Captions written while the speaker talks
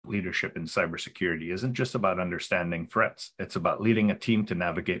leadership in cybersecurity isn't just about understanding threats. It's about leading a team to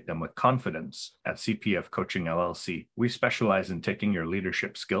navigate them with confidence. At CPF Coaching LLC, we specialize in taking your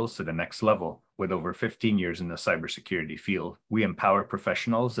leadership skills to the next level. With over 15 years in the cybersecurity field, we empower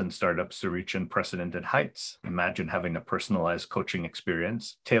professionals and startups to reach unprecedented heights. Imagine having a personalized coaching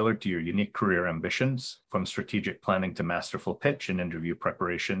experience tailored to your unique career ambitions. From strategic planning to masterful pitch and interview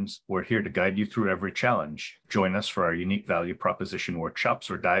preparations, we're here to guide you through every challenge. Join us for our unique value proposition workshops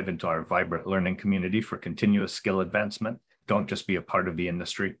or dive into our vibrant learning community for continuous skill advancement. Don't just be a part of the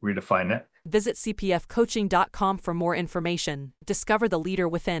industry, redefine it. Visit cpfcoaching.com for more information. Discover the leader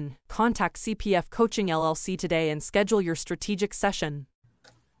within. Contact CPF Coaching LLC today and schedule your strategic session.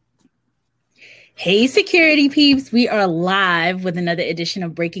 Hey, security peeps. We are live with another edition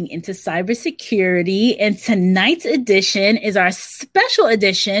of Breaking into Cybersecurity. And tonight's edition is our special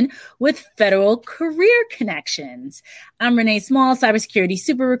edition with Federal Career Connections. I'm Renee Small, cybersecurity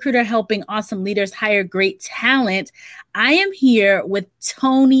super recruiter, helping awesome leaders hire great talent. I am here with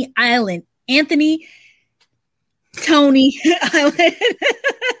Tony Island. Tony Island.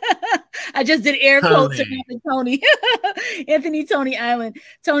 I just did air quotes around Tony. Tony Island.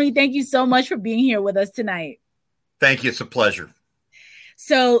 Tony, thank you so much for being here with us tonight. Thank you. It's a pleasure.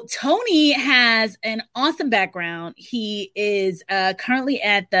 So Tony has an awesome background. He is currently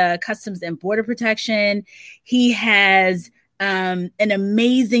at the Customs and Border Protection. He has an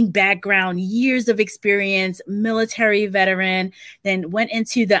amazing background, years of experience, military veteran, then went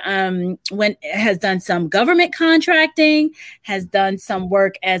into has done some government contracting, has done some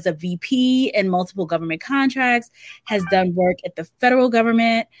work as a VP in multiple government contracts, has done work at the federal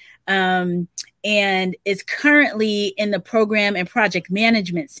government, and is currently in the program and project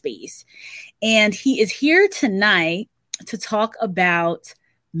management space. And he is here tonight to talk about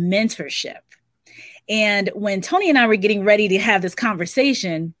mentorship. And when Tony and I were getting ready to have this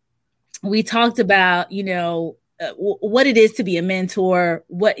conversation, we talked about, what it is to be a mentor,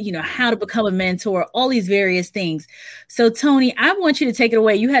 how to become a mentor, all these various things. So Tony, I want you to take it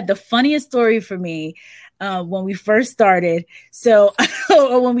away. You had the funniest story for me when we first started. So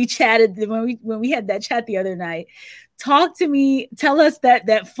when we chatted, when we had that chat the other night, talk to me, tell us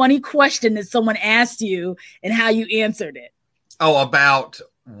that funny question that someone asked you and how you answered it. Oh, about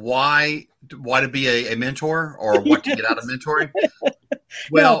why to be a mentor or what to get out of mentoring?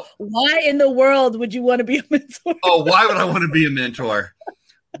 Well, no, why in the world would you want to be a mentor? Oh, why would I want to be a mentor?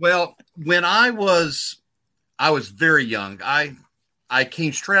 Well, when I was very young. I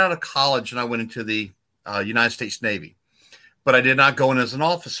came straight out of college and I went into the United States Navy, but I did not go in as an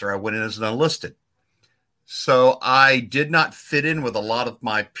officer. I went in as an enlisted. So I did not fit in with a lot of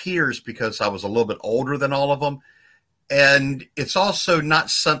my peers because I was a little bit older than all of them. And it's also not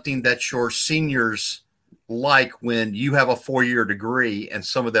something that your seniors like when you have a 4-year degree and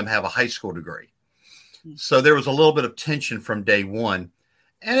some of them have a high school degree. So there was a little bit of tension from day one,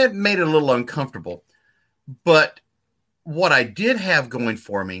 and it made it a little uncomfortable. But what I did have going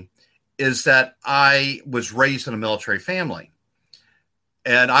for me is that I was raised in a military family,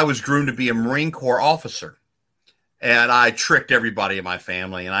 and I was groomed to be a Marine Corps officer. And I tricked everybody in my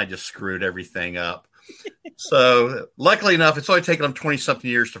family, and I just screwed everything up. So luckily enough, it's only taken them 20 something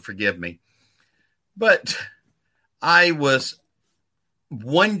years to forgive me. But I was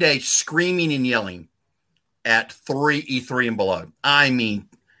one day screaming and yelling at E3 and below. I mean,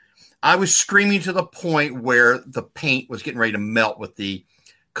 I was screaming to the point where the paint was getting ready to melt with the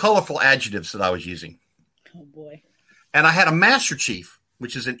colorful adjectives that I was using. Oh boy. And I had a Master Chief,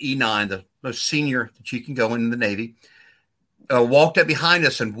 which is an E9, the most senior that you can go in the Navy, walked up behind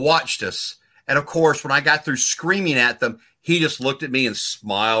us and watched us. And of course, when I got through screaming at them, he just looked at me and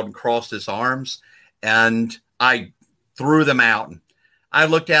smiled and crossed his arms. And I threw them out. And I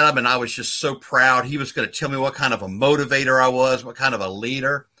looked at him and I was just so proud. He was going to tell me what kind of a motivator I was, what kind of a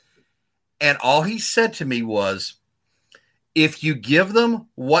leader. And all he said to me was, if you give them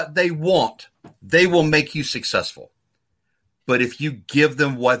what they want, they will make you successful. But if you give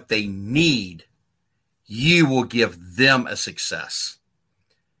them what they need, you will give them a success.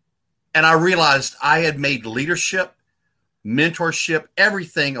 And I realized I had made leadership, mentorship,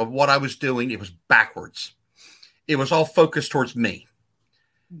 everything of what I was doing, it was backwards. It was all focused towards me.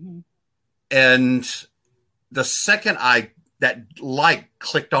 Mm-hmm. And the second that light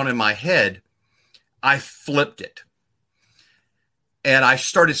clicked on in my head, I flipped it. And I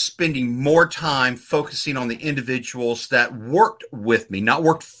started spending more time focusing on the individuals that worked with me, not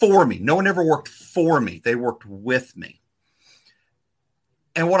worked for me. No one ever worked for me. They worked with me.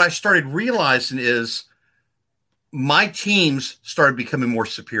 And what I started realizing is my teams started becoming more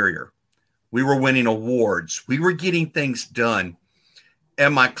superior. We were winning awards. We were getting things done.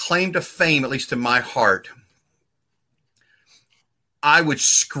 And my claim to fame, at least in my heart, I would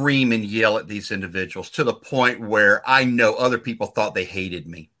scream and yell at these individuals to the point where I know other people thought they hated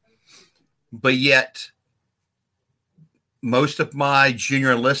me. But yet, most of my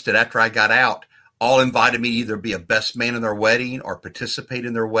junior enlisted after I got out all invited me to either be a best man in their wedding or participate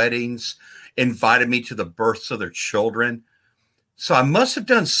in their weddings, invited me to the births of their children. So I must have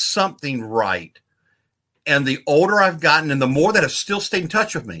done something right. And the older I've gotten and the more that have still stayed in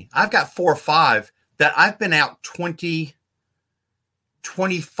touch with me, I've got 4 or 5 that I've been out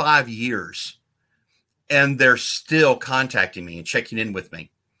 25 years, and they're still contacting me and checking in with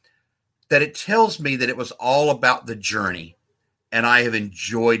me. That it tells me that it was all about the journey, and I have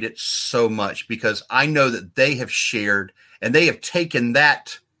enjoyed it so much because I know that they have shared and they have taken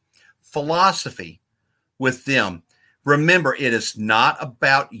that philosophy with them. Remember, it is not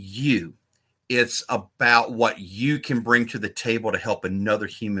about you. It's about what you can bring to the table to help another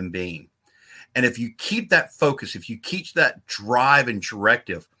human being. And if you keep that focus, if you keep that drive and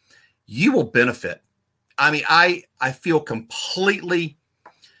directive, you will benefit. I mean, I feel completely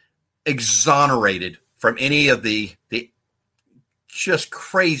exonerated from any of the just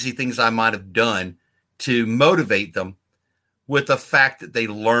crazy things I might have done to motivate them with the fact that they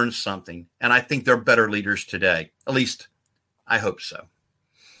learned something. And I think they're better leaders today. At least I hope so.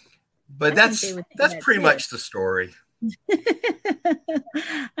 But that's pretty much the story.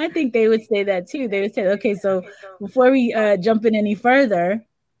 I think they would say that too. They would say, okay, so before we jump in any further,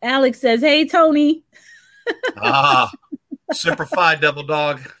 Alex says, hey, Tony. Semper Fi, double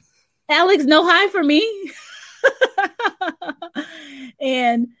dog. Alex, no hi for me.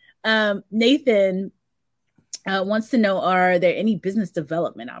 And Nathan wants to know, are there any business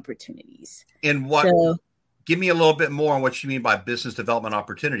development opportunities? In what? Give me a little bit more on what you mean by business development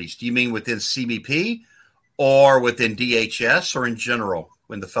opportunities. Do you mean within CBP or within DHS or in general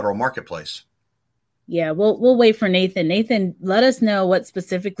in the federal marketplace? Yeah, we'll wait for Nathan. Nathan, let us know what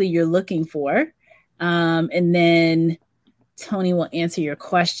specifically you're looking for. And then Tony will answer your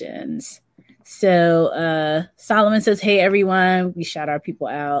questions. So Solomon says, hey, everyone. We shout our people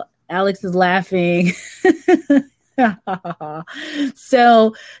out. Alex is laughing.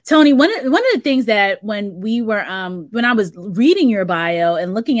 So Tony, one of the things that when I was reading your bio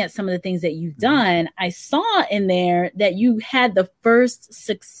and looking at some of the things that you've done, I saw in there that you had the first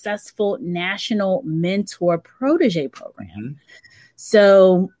successful national mentor protege program. Mm-hmm.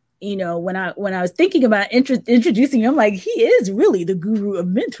 So, you know, when I was thinking about introducing you, I'm like, he is really the guru of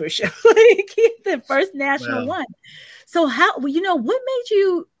mentorship. Like, he's the first national one. So how, what made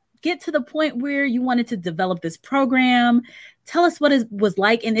you get to the point where you wanted to develop this program? Tell us what it was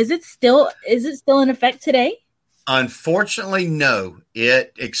like, and is it still in effect today? Unfortunately, no.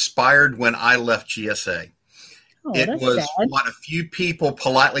 It expired when I left GSA. Oh, it was sad. What a few people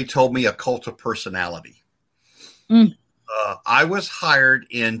politely told me, a cult of personality. I was hired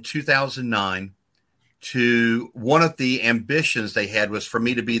in 2009 to, one of the ambitions they had was for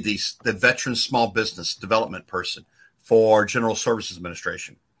me to be the veteran small business development person for General Services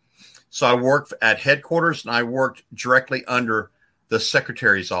Administration. So I worked at headquarters, and I worked directly under the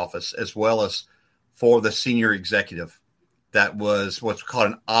secretary's office as well as for the senior executive. That was what's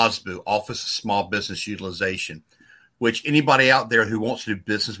called an OSBU, Office of Small Business Utilization, which anybody out there who wants to do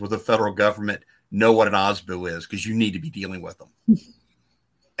business with the federal government know what an OSBU is, because you need to be dealing with them.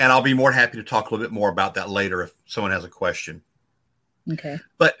 And I'll be more happy to talk a little bit more about that later if someone has a question. Okay.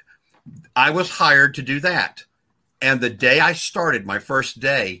 But I was hired to do that. And the day I started, my first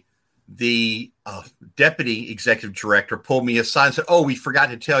day, the deputy executive director pulled me aside and said, oh, we forgot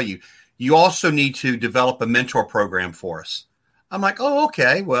to tell you, you also need to develop a mentor program for us. I'm like, oh,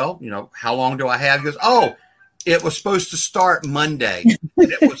 okay. Well, how long do I have? He goes, oh, it was supposed to start Monday.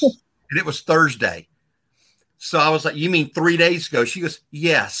 And it was Thursday. So I was like, you mean 3 days ago? She goes,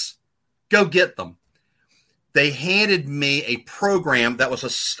 yes, go get them. They handed me a program that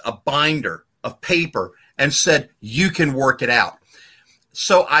was a binder of paper and said, you can work it out.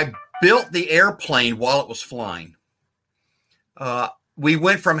 So I built the airplane while it was flying. We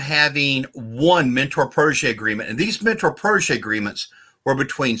went from having one mentor protege agreement, and these mentor protege agreements were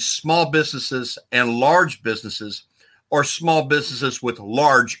between small businesses and large businesses, or small businesses with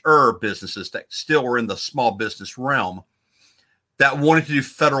larger businesses that still were in the small business realm that wanted to do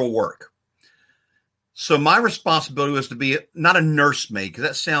federal work. So my responsibility was to be not a nursemaid, because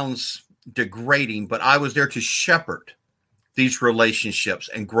that sounds degrading, but I was there to shepherd these relationships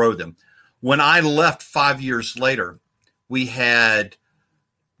and grow them. When I left 5 years later, we had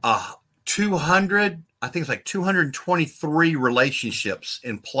 223 relationships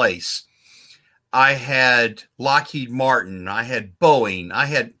in place. I had Lockheed Martin. I had Boeing. I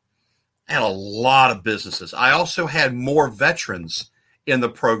had a lot of businesses. I also had more veterans in the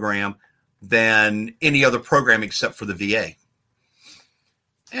program than any other program except for the VA.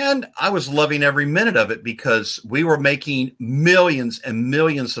 And I was loving every minute of it because we were making millions and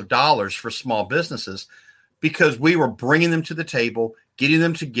millions of dollars for small businesses because we were bringing them to the table, getting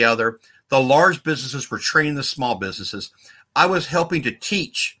them together. The large businesses were training the small businesses. I was helping to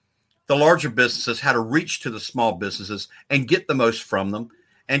teach the larger businesses how to reach to the small businesses and get the most from them,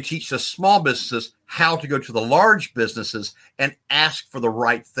 and teach the small businesses how to go to the large businesses and ask for the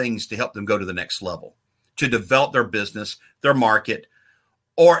right things to help them go to the next level, to develop their business, their market,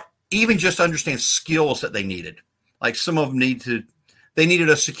 or even just understand skills that they needed. Like some of them they needed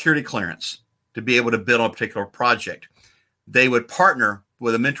a security clearance to be able to bid on a particular project. They would partner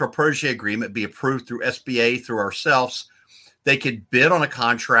with a mentor-protege agreement, be approved through SBA, through ourselves. They could bid on a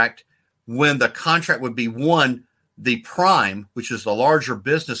contract. When the contract would be won, the prime, which is the larger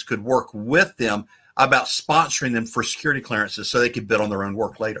business, could work with them about sponsoring them for security clearances so they could bid on their own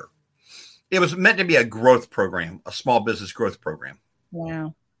work later. It was meant to be a growth program, a small business growth program.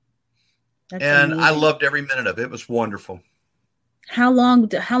 Wow. That's and amazing. I loved every minute of it. It was wonderful. How long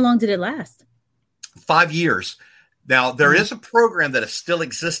did it last? 5 years. Now, there is a program that is still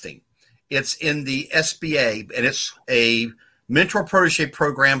existing. It's in the SBA, and it's a mentor protege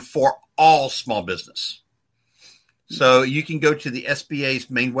program for all small business. So you can go to the SBA's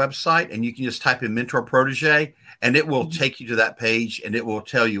main website and you can just type in mentor protege, and it will take you to that page, and it will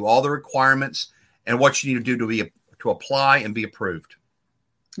tell you all the requirements and what you need to do to apply and be approved.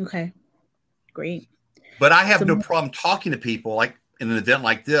 Okay, great. But I have no problem talking to people like in an event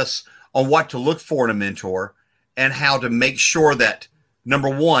like this on what to look for in a mentor and how to make sure that, number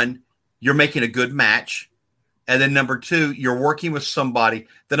one, you're making a good match. And then number two, you're working with somebody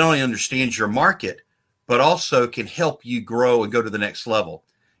that not only understands your market, but also can help you grow and go to the next level.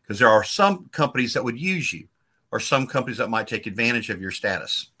 Because there are some companies that would use you, or some companies that might take advantage of your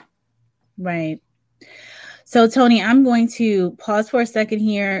status. Right. So, Tony, I'm going to pause for a second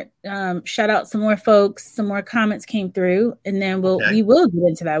here. Shout out some more folks. Some more comments came through, and then we will get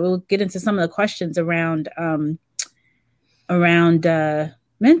into that. We'll get into some of the questions around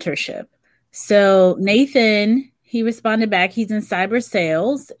mentorship. So, Nathan, he responded back. He's in cyber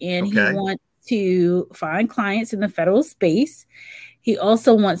sales, and he wants to find clients in the federal space. He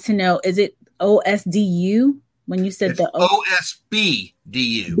also wants to know, is it OSDU? When you said it's the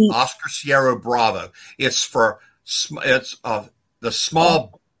OSBDU, Oscar Sierra Bravo, it's for the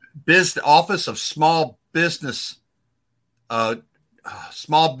Small Business Office of Small Business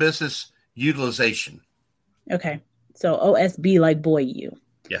Utilization. Okay, so OSB like boy you.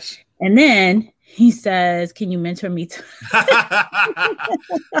 Yes. And then he says, "Can you mentor me?"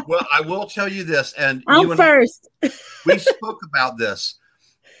 Well, I will tell you this, and I'm first. We spoke about this.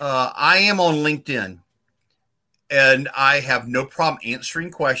 I am on LinkedIn. And I have no problem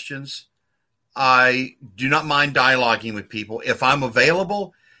answering questions. I do not mind dialoguing with people. If I'm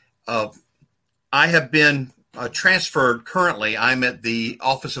available, I have been transferred currently. I'm at the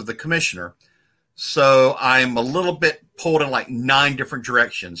office of the commissioner. So I'm a little bit pulled in like 9 different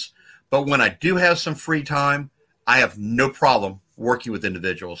directions. But when I do have some free time, I have no problem working with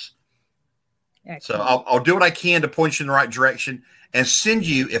individuals. Excellent. So I'll do what I can to point you in the right direction and send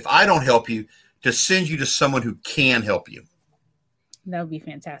you, if I don't help you, to send you to someone who can help you. That would be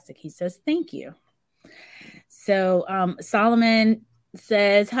fantastic. He says, thank you. So Solomon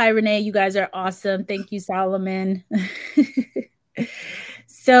says, hi, Renee, you guys are awesome. Thank you, Solomon.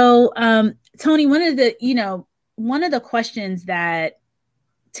 So Tony, one of the questions that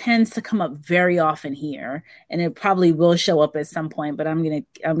tends to come up very often here, and it probably will show up at some point, but I'm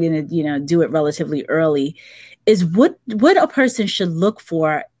gonna do it relatively early, is what a person should look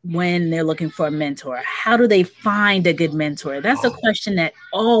for when they're looking for a mentor. How do they find a good mentor? That's a question that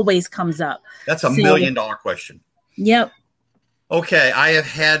always comes up. That's $1 million question. Yep. Okay, I've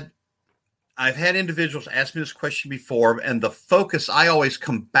had individuals ask me this question before, and the focus I always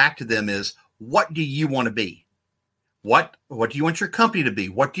come back to them is, what do you want to be? What do you want your company to be?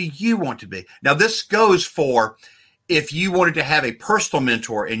 What do you want to be? Now, this goes for if you wanted to have a personal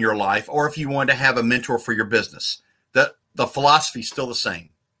mentor in your life, or if you wanted to have a mentor for your business. The philosophy is still the same.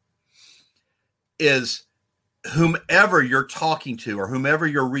 Is whomever you're talking to or whomever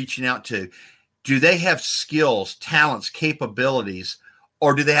you're reaching out to, do they have skills, talents, capabilities,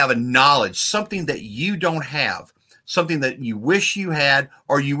 or do they have a knowledge, something that you don't have, something that you wish you had,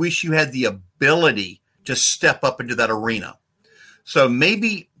 or you wish you had the ability to step up into that arena? So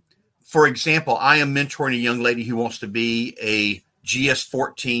maybe, for example, I am mentoring a young lady who wants to be a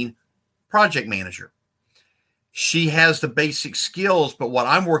GS-14 project manager. She has the basic skills, but what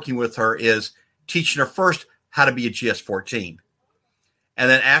I'm working with her is teaching her first how to be a GS-14. And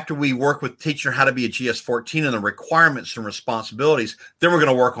then after we work with teaching her how to be a GS-14 and the requirements and responsibilities, then we're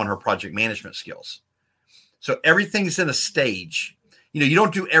going to work on her project management skills. So everything's in a stage. You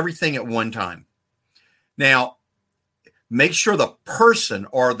don't do everything at one time. Now, make sure the person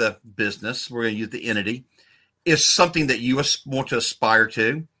or the business, we're going to use the entity, is something that you want to aspire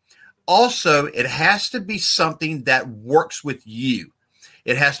to. Also, it has to be something that works with you.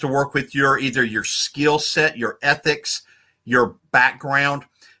 It has to work with either your skill set, your ethics, your background.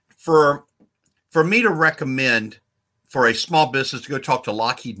 For me to recommend for a small business to go talk to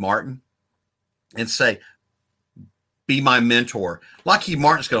Lockheed Martin and say, be my mentor, Lockheed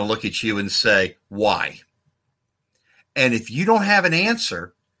Martin's going to look at you and say, why? And if you don't have an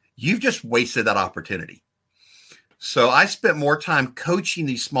answer, you've just wasted that opportunity. So I spent more time coaching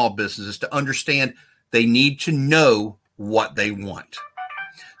these small businesses to understand they need to know what they want.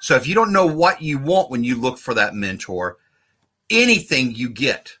 So if you don't know what you want when you look for that mentor, anything you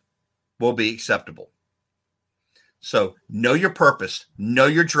get will be acceptable. So know your purpose, know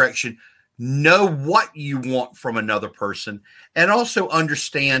your direction, know what you want from another person, and also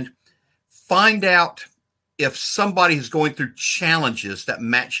find out if somebody is going through challenges that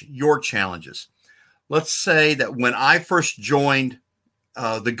match your challenges. Let's say that when I first joined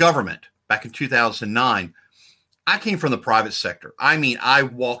the government back in 2009, I came from the private sector. I mean, I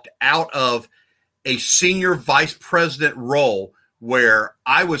walked out of a senior vice president role where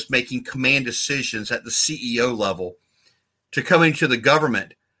I was making command decisions at the CEO level to come into the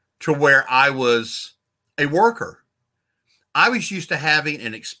government to where I was a worker. I was used to having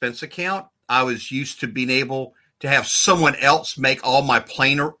an expense account. I was used to being able to have someone else make all my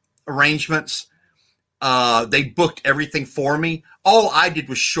plane arrangements. They booked everything for me. All I did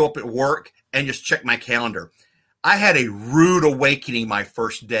was show up at work and just check my calendar. I had a rude awakening my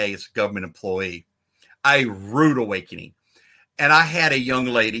first day as a government employee. A rude awakening. And I had a young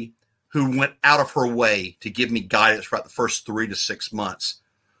lady who went out of her way to give me guidance throughout the first 3 to 6 months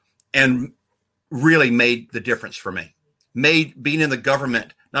and really made the difference for me. Made being in the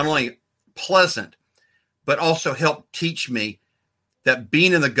government not only pleasant, but also helped teach me that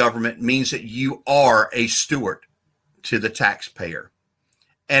being in the government means that you are a steward to the taxpayer.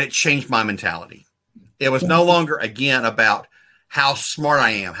 And it changed my mentality. It was no longer, again, about how smart I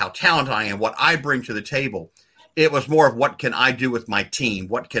am, how talented I am, what I bring to the table. It was more of what can I do with my team?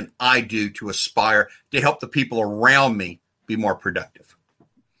 What can I do to aspire to help the people around me be more productive?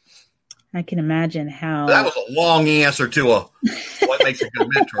 I can imagine how. That was a long answer to what makes a good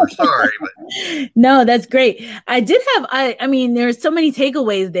mentor. Sorry, but no, that's great. I mean, there's so many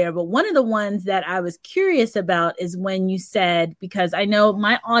takeaways there, but one of the ones that I was curious about is when you said, because I know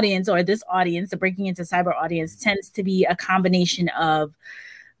my audience or this audience, the Breaking Into Cyber audience, tends to be a combination of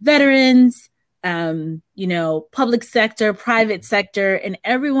veterans, public sector, private sector, and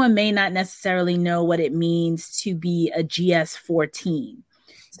everyone may not necessarily know what it means to be a GS-14.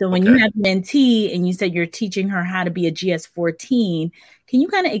 So when you have a mentee and you said you're teaching her how to be a GS-14, can you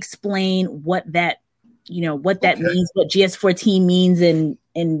kind of explain what that means, what GS-14 means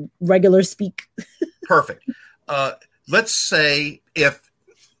in regular speak? Perfect. Let's say if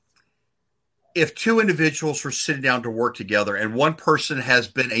two individuals were sitting down to work together and one person has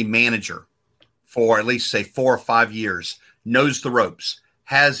been a manager for at least, say, 4 or 5 years, knows the ropes,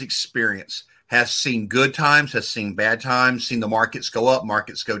 has experience, has seen good times, has seen bad times, seen the markets go up,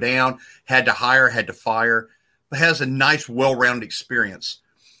 markets go down, had to hire, had to fire, but has a nice, well-rounded experience.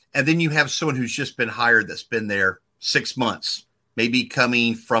 And then you have someone who's just been hired that's been there 6 months, maybe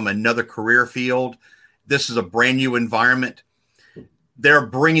coming from another career field. This is a brand new environment. They're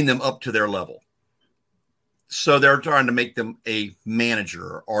bringing them up to their level. So they're trying to make them a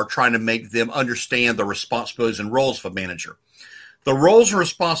manager or trying to make them understand the responsibilities and roles of a manager. The roles and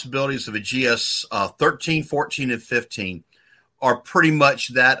responsibilities of a GS 13, 14, and 15 are pretty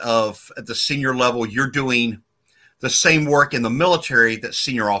much that of at the senior level, you're doing the same work in the military that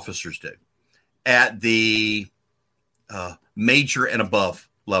senior officers do at the major and above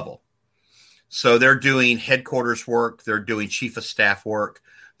level. So they're doing headquarters work. They're doing chief of staff work.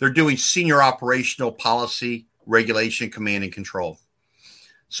 They're doing senior operational policy, regulation, command, and control.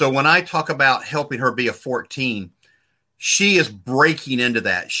 So when I talk about helping her be a 14, she is breaking into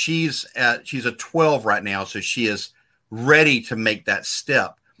that. She's a 12 right now, so she is ready to make that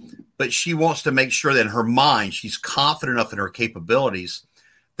step. But she wants to make sure that in her mind, she's confident enough in her capabilities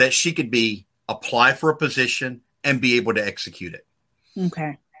that she could apply for a position and be able to execute it.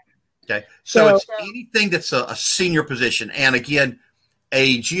 Okay. So it's anything that's a senior position. And again,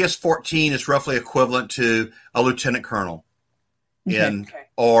 A GS-14 is roughly equivalent to a lieutenant colonel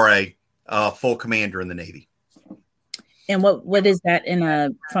or a full commander in the Navy. And what is that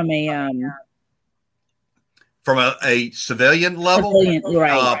from a civilian level?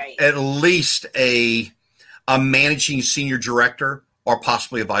 Right. At least a managing senior director or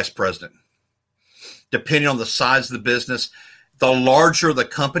possibly a vice president, depending on the size of the business. The larger the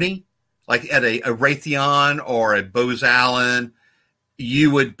company, like at a Raytheon or a Bose Allen,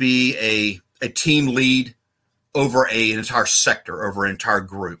 you would be a team lead over an entire sector, over an entire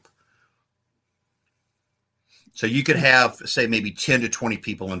group. So you could have, say, maybe 10 to 20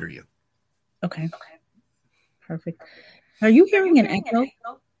 people under you. Okay. Perfect. Are you hearing an echo?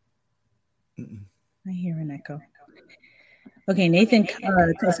 I hear an echo. Okay, Nathan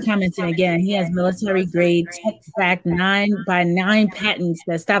is commenting again. He has military grade tech-backed 9x9 patents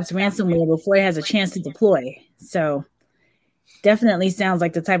that stops ransomware before it has a chance to deploy. So definitely sounds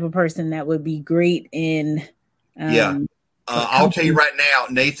like the type of person that would be great in. I'll tell you right now,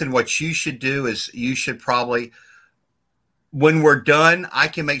 Nathan, what you should do is you should probably, when we're done, I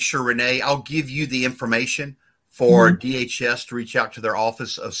can make sure, Renee, I'll give you the information for DHS to reach out to their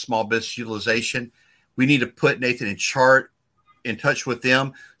Office of Small Business Utilization. We need to put Nathan in touch with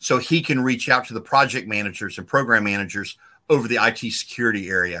them so he can reach out to the project managers and program managers over the IT security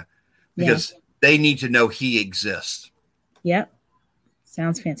area because they need to know he exists. Yep.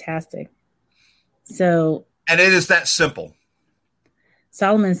 Sounds fantastic. So, and it is that simple.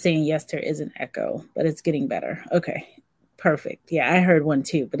 Solomon's saying yes, there is an echo, but it's getting better. Okay. Perfect. Yeah, I heard one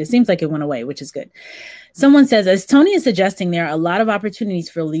too, but it seems like it went away, which is good. Someone says, as Tony is suggesting, there are a lot of opportunities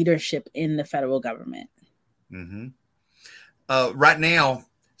for leadership in the federal government. Mm-hmm. Right now,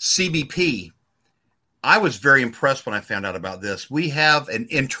 CBP, I was very impressed when I found out about this. We have an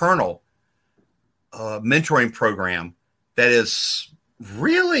internal mentoring program that is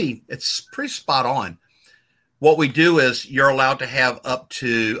really, it's pretty spot on. What we do is you're allowed to have up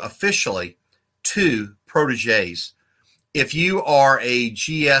to officially 2 proteges. If you are a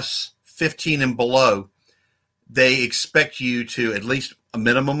GS-15 and below, they expect you to at least a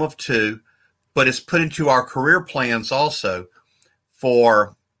minimum of 2, but it's put into our career plans also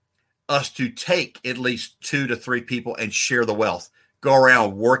for us to take at least 2 to 3 people and share the wealth. Go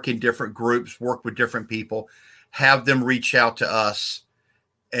around, work in different groups, work with different people, have them reach out to us.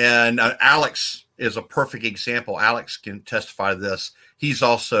 And Alex is a perfect example. Alex can testify to this. He's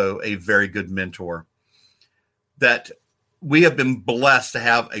also a very good mentor. That we have been blessed to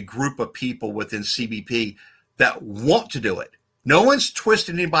have a group of people within CBP that want to do it. No one's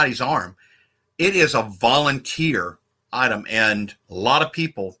twisted anybody's arm. It is a volunteer item, and a lot of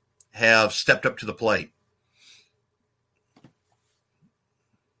people have stepped up to the plate.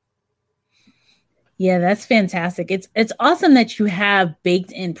 Yeah, that's fantastic. It's awesome that you have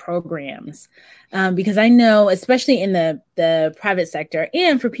baked in programs because I know, especially in the private sector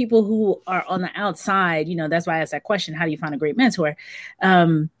and for people who are on the outside, that's why I asked that question, how do you find a great mentor?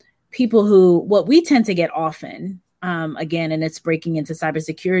 People who, what we tend to get often, again, and it's breaking into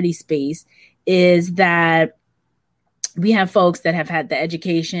cybersecurity space, is that we have folks that have had the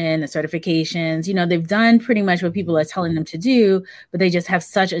education, the certifications, they've done pretty much what people are telling them to do, but they just have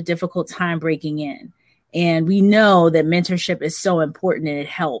such a difficult time breaking in. And we know that mentorship is so important and it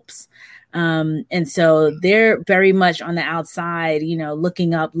helps. And so they're very much on the outside,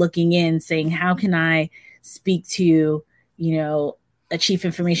 looking up, looking in, saying, how can I speak to, a chief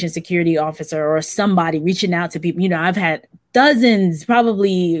information security officer or somebody reaching out to people? I've had dozens,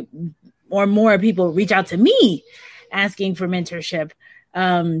 probably or more people reach out to me asking for mentorship.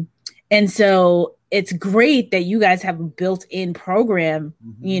 And so it's great that you guys have a built-in program,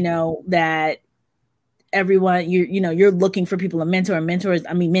 that everyone, you're looking for people to mentor, and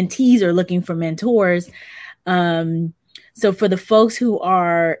mentees are looking for mentors. So for the folks who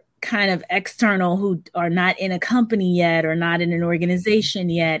are kind of external, who are not in a company yet or not in an organization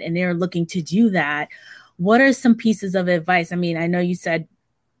yet, and they're looking to do that, what are some pieces of advice? I know you said,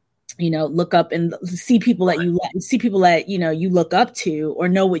 look up and see people that you look up to or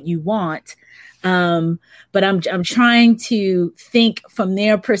know what you want. But I'm trying to think from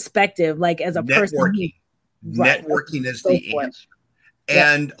their perspective, like as a person. Networking is the answer.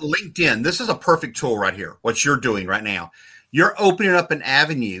 And LinkedIn, this is a perfect tool right here. What you're doing right now, you're opening up an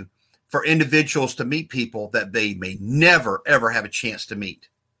avenue for individuals to meet people that they may never, ever have a chance to meet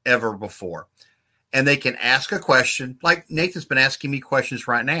ever before. And they can ask a question like Nathan's been asking me questions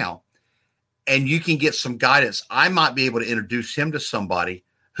right now. And you can get some guidance. I might be able to introduce him to somebody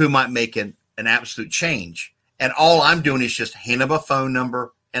who might make an absolute change. And all I'm doing is just hand him a phone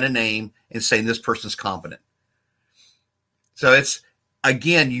number and a name and saying this person's competent. So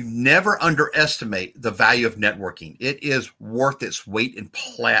again, you never underestimate the value of networking. It is worth its weight in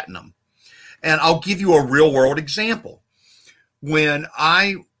platinum. And I'll give you a real world example.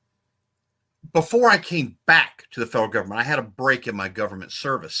 Before I came back to the federal government, I had a break in my government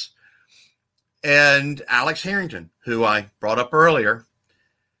service. And Alex Harrington, who I brought up earlier,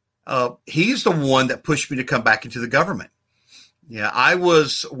 he's the one that pushed me to come back into the government. Yeah, I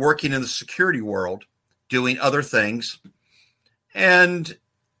was working in the security world, doing other things. And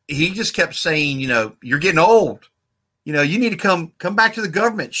he just kept saying, you're getting old. You need to come back to the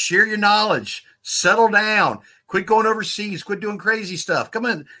government, share your knowledge, settle down, quit going overseas, quit doing crazy stuff. Come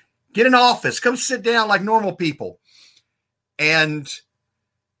in, get an office, come sit down like normal people. And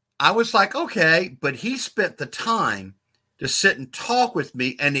I was like, okay, but he spent the time to sit and talk with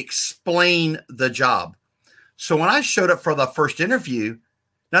me and explain the job. So when I showed up for the first interview,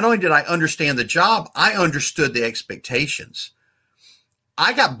 not only did I understand the job, I understood the expectations.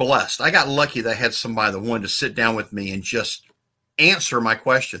 I got blessed. I got lucky that I had somebody that wanted to sit down with me and just answer my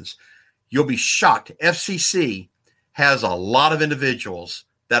questions. You'll be shocked. FCC has a lot of individuals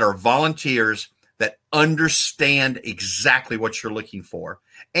that are volunteers that understand exactly what you're looking for.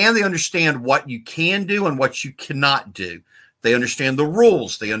 And they understand what you can do and what you cannot do. They understand the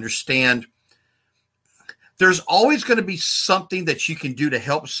rules. They understand there's always going to be something that you can do to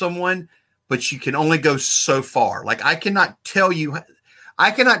help someone, but you can only go so far. Like I cannot tell you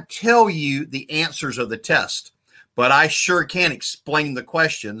the answers of the test, but I sure can explain the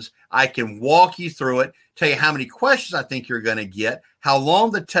questions. I can walk you through it, tell you how many questions I think you're going to get, how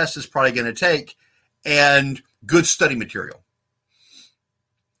long the test is probably going to take, and good study material.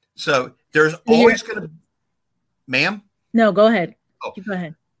 So there's always going to, ma'am? No, go ahead. Oh. Go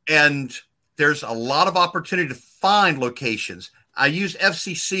ahead. And there's a lot of opportunity to find locations. I use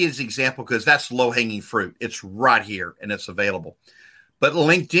FCC as an example because that's low-hanging fruit. It's right here and it's available. But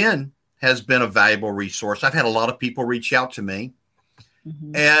LinkedIn has been a valuable resource. I've had a lot of people reach out to me.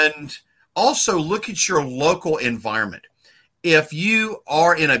 Mm-hmm. And also look at your local environment. If you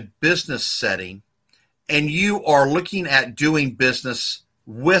are in a business setting and you are looking at doing business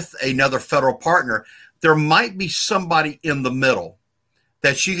with another federal partner, there might be somebody in the middle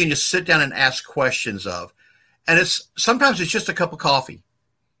that you can just sit down and ask questions of. And sometimes it's just a cup of coffee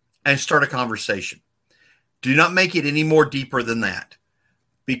and start a conversation. Do not make it any more deeper than that.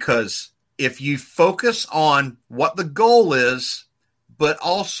 Because if you focus on what the goal is, but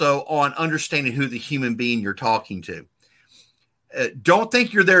also on understanding who the human being you're talking to, don't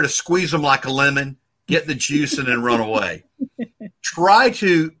think you're there to squeeze them like a lemon, get the juice, and then run away. Try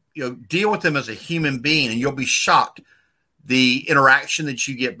to deal with them as a human being, and you'll be shocked the interaction that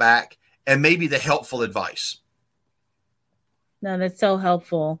you get back and maybe the helpful advice. No, that's so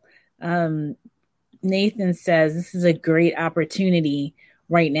helpful. Nathan says this is a great opportunity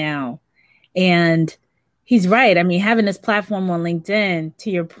right now. And he's right. I mean, having this platform on LinkedIn, to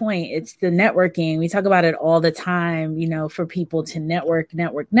your point, it's the networking. We talk about it all the time, for people to network.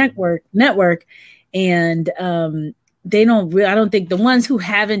 And they don't really, I don't think the ones who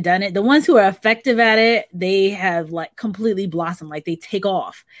haven't done it, the ones who are effective at it, they have like completely blossomed, like they take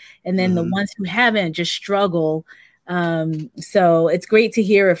off. And then the ones who haven't just struggle. So it's great to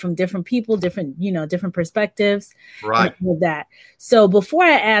hear it from different people, different perspectives. Right. With that. So before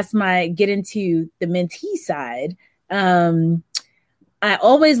I get into the mentee side, I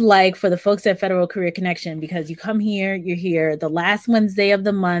always like for the folks at Federal Career Connection, because you come here, you're here the last Wednesday of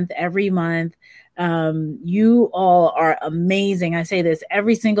the month, every month. You all are amazing. I say this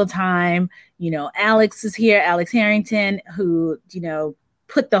every single time. Alex is here, Alex Harrington, who,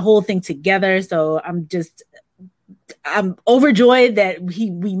 put the whole thing together. So I'm overjoyed that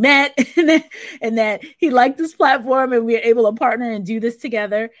we met and that he liked this platform and we were able to partner and do this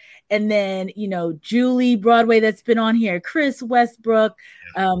together. And then, Julie Broadway that's been on here, Chris Westbrook,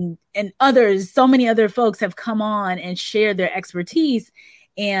 and others, so many other folks have come on and shared their expertise.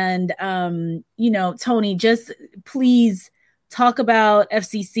 And, Tony, just please talk about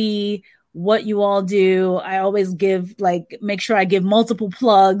FCC, what you all do. I always make sure I give multiple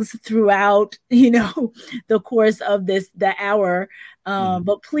plugs throughout, the course of the hour.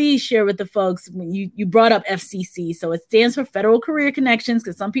 But please share with the folks. You brought up FCC. So it stands for Federal Career Connections,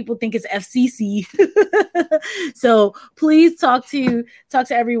 because some people think it's FCC. So please talk to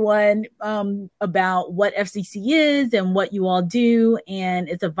everyone about what FCC is and what you all do. And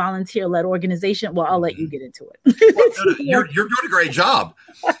it's a volunteer-led organization. Well, I'll let you get into it. Well, you're doing a great job.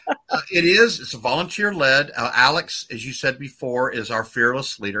 It's a volunteer-led. Alex, as you said before, is our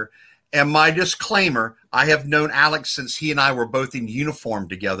fearless leader. And my disclaimer, I have known Alex since he and I were both in uniform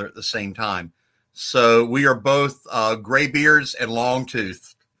together at the same time. So we are both graybeards and long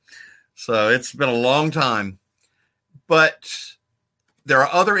tooth. So it's been a long time. But there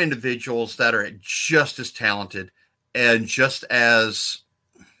are other individuals that are just as talented and just as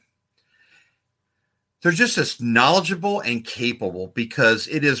they're just as knowledgeable and capable, because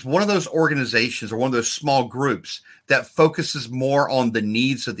it is one of those organizations or one of those small groups that focuses more on the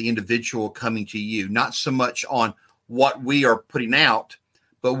needs of the individual coming to you, not so much on what we are putting out,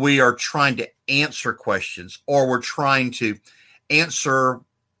 but we are trying to answer questions, or we're trying to answer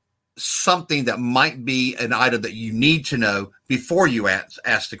something that might be an item that you need to know before you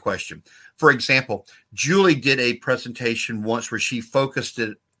ask the question. For example, Julie did a presentation once where she focused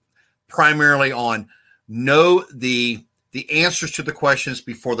it primarily on know the answers to the questions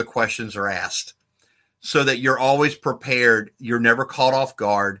before the questions are asked, so that you're always prepared. You're never caught off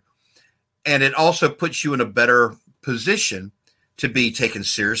guard. And it also puts you in a better position to be taken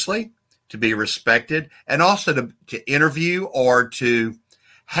seriously, to be respected, and also to interview or to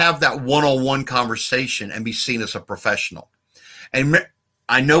have that one-on-one conversation and be seen as a professional. And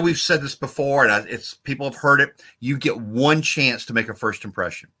I know we've said this before, and people have heard it. You get one chance to make a first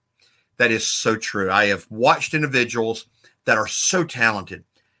impression. That is so true. I have watched individuals that are so talented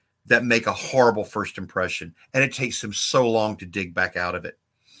that make a horrible first impression, and it takes them so long to dig back out of it.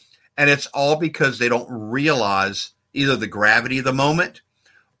 And it's all because they don't realize either the gravity of the moment,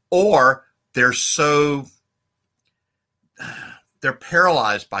 or they're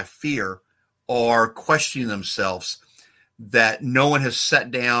paralyzed by fear or questioning themselves, that no one has sat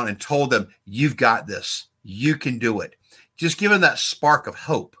down and told them, you've got this, you can do it. Just give them that spark of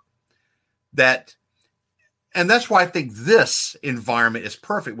hope. And that's why I think this environment is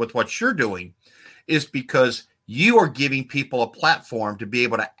perfect with what you're doing, is because you are giving people a platform to be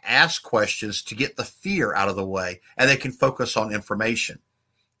able to ask questions to get the fear out of the way, and they can focus on information.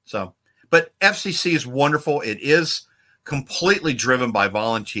 So, but FCC is wonderful. It is completely driven by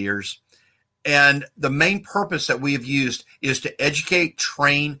volunteers. And the main purpose that we have used is to educate,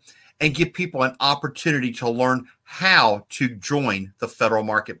 train, and give people an opportunity to learn how to join the federal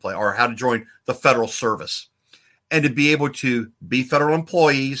marketplace, or how to join the federal service, and to be able to be federal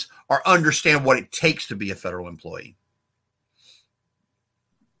employees or understand what it takes to be a federal employee.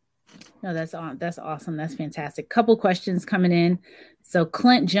 No, that's awesome. That's fantastic. Couple questions coming in. So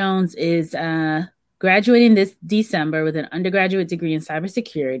Clint Jones is graduating this December with an undergraduate degree in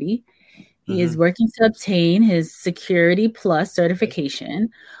cybersecurity. He is working to obtain his Security Plus certification.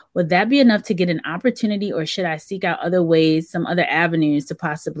 Would that be enough to get an opportunity, or should I seek out other ways, some other avenues to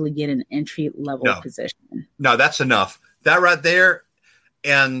possibly get an entry-level position? No, that's enough. That right there.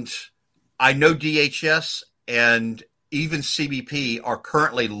 And I know DHS and even CBP are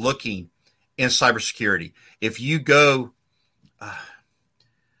currently looking in cybersecurity. If you go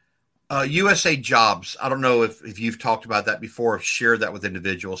USA Jobs, I don't know if you've talked about that before, or shared that with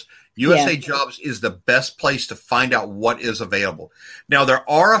individuals. USA Jobs is the best place to find out what is available. Now, there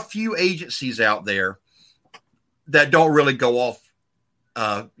are a few agencies out there that don't really go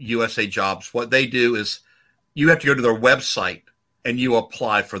off USA Jobs. What they do is you have to go to their website and you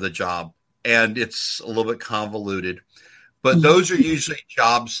apply for the job, and it's a little bit convoluted. But those are usually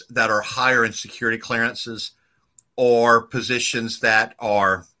jobs that are higher in security clearances, or positions that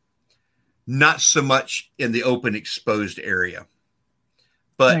are not so much in the open exposed area.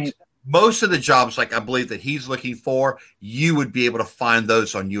 But most of the jobs, like I believe that he's looking for, you would be able to find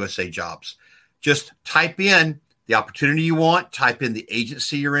those on USA Jobs. Just type in the opportunity you want, type in the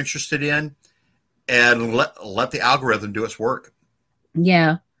agency you're interested in, and let the algorithm do its work.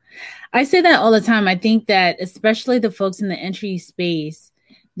 Yeah. I say that all the time. I think that especially the folks in the entry space,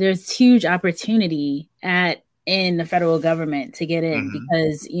 there's huge opportunity in the federal government to get in,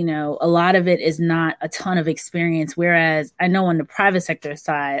 because, you know, a lot of it is not a ton of experience. Whereas I know on the private sector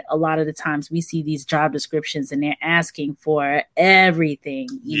side, a lot of the times we see these job descriptions and they're asking for everything,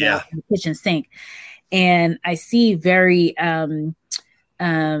 you know, in the kitchen sink. And I see very,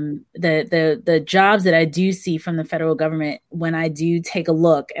 the jobs that I do see from the federal government, when I do take a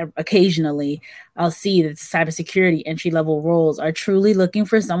look occasionally, I'll see that the cybersecurity entry-level roles are truly looking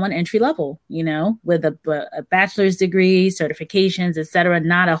for someone entry-level, you know, with a bachelor's degree, certifications, et cetera,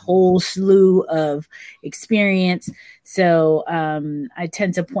 not a whole slew of experience. So I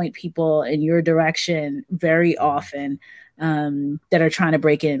tend to point people in your direction very often that are trying to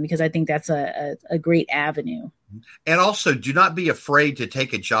break in, because I think that's a great avenue. And also, do not be afraid to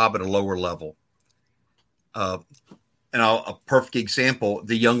take a job at a lower level. A perfect example,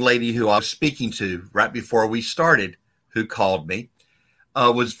 the young lady who I was speaking to right before we started, who called me,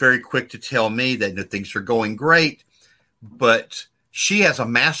 was very quick to tell me that things are going great, but she has a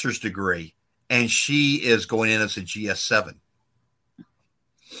master's degree and she is going in as a GS7.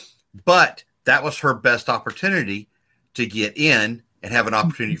 But that was her best opportunity to get in and have an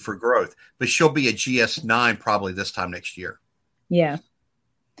opportunity for growth. But she'll be a GS9 probably this time next year. Yeah.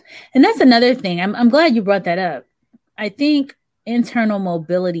 And that's another thing. I'm glad you brought that up. I think internal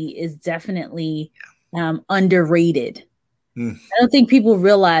mobility is definitely underrated. I don't think people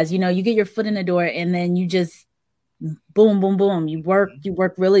realize, you get your foot in the door and then you just boom, boom, boom. You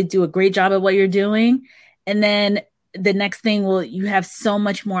work really, do a great job at what you're doing. And then the next thing you have so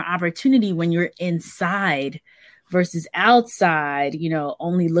much more opportunity when you're inside versus outside,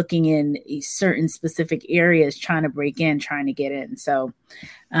 only looking in certain specific areas, trying to break in, trying to get in. So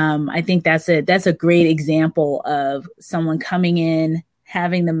I think that's a great example of someone coming in,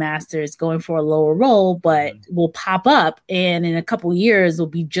 having the master's, going for a lower role, but will pop up and in a couple of years will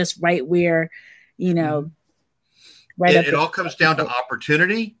be just right where, right. It all comes down to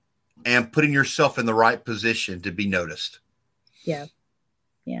opportunity and putting yourself in the right position to be noticed. Yeah.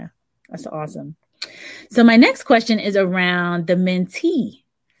 Yeah. That's awesome. So my next question is around the mentee.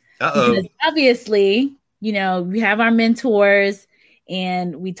 Because obviously, we have our mentors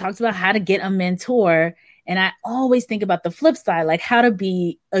and we talked about how to get a mentor. And I always think about the flip side, like how to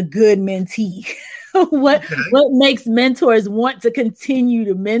be a good mentee. What makes mentors want to continue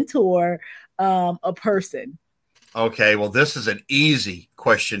to mentor a person? Okay, well, this is an easy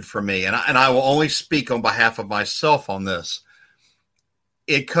question for me, and I will only speak on behalf of myself on this.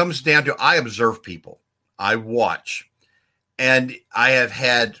 It comes down to I observe people, I watch, and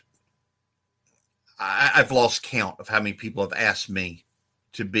I've lost count of how many people have asked me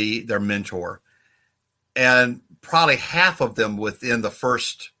to be their mentor, and probably half of them within the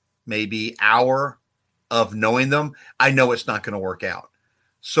first maybe hour of knowing them, I know it's not going to work out.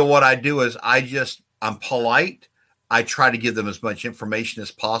 So what I do is I'm polite. I try to give them as much information as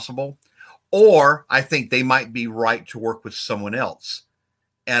possible, or I think they might be right to work with someone else.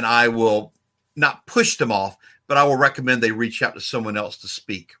 And I will not push them off, but I will recommend they reach out to someone else to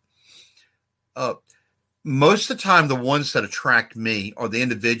speak. Most of the time, the ones that attract me are the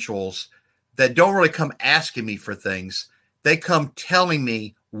individuals that don't really come asking me for things. They come telling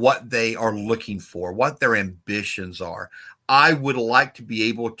me what they are looking for, what their ambitions are. I would like to be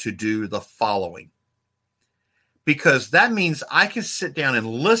able to do the following. Because that means I can sit down and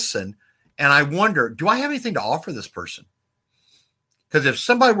listen, and I wonder, do I have anything to offer this person? Because if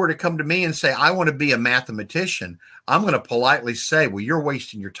somebody were to come to me and say, I want to be a mathematician, I'm going to politely say, well, you're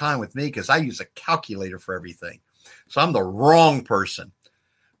wasting your time with me because I use a calculator for everything. So I'm the wrong person.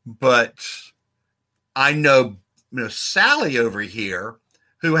 But I know, Sally over here,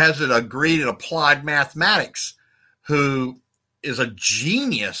 who has a degree in applied mathematics, who is a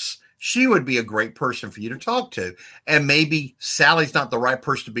genius. She would be a great person for you to talk to. And maybe Sally's not the right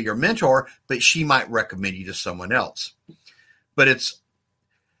person to be your mentor, but she might recommend you to someone else. But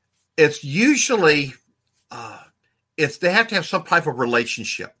it's usually, they have to have some type of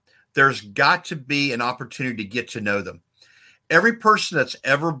relationship. There's got to be an opportunity to get to know them. Every person that's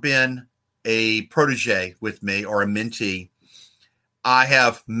ever been a protege with me or a mentee, I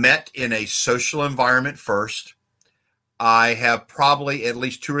have met in a social environment first. I have probably at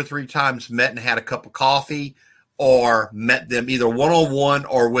least 2 or 3 times met and had a cup of coffee or met them either one-on-one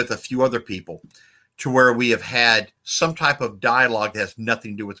or with a few other people to where we have had some type of dialogue that has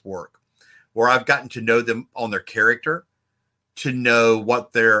nothing to do with work, where I've gotten to know them on their character, to know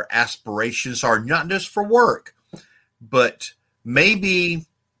what their aspirations are, not just for work, but maybe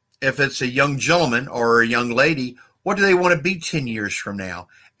if it's a young gentleman or a young lady, what do they want to be 10 years from now?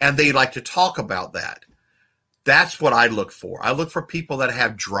 And they like to talk about that. That's what I look for. I look for people that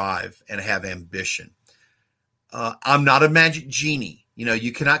have drive and have ambition. I'm not a magic genie.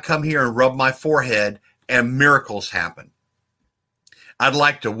 You cannot come here and rub my forehead and miracles happen. I'd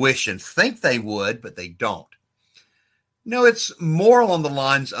like to wish and think they would, but they don't. No, it's more along the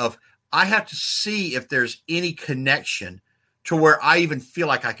lines of I have to see if there's any connection to where I even feel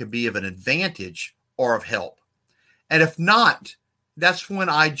like I could be of an advantage or of help. And if not, that's when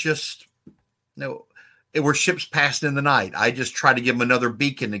I just, where ships passing in the night. I just try to give them another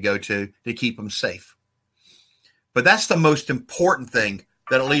beacon to go to keep them safe. But that's the most important thing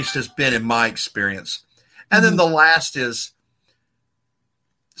that at least has been in my experience. And then the last is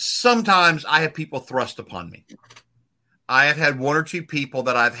sometimes I have people thrust upon me. I have had 1 or 2 people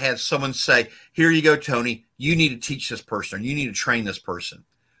that I've had someone say, here you go, Tony, you need to teach this person, or you need to train this person.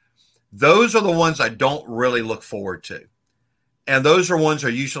 Those are the ones I don't really look forward to. And those are ones that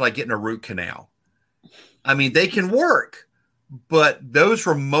are usually like getting a root canal. I mean, they can work, but those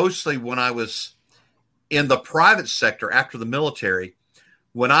were mostly when I was in the private sector after the military,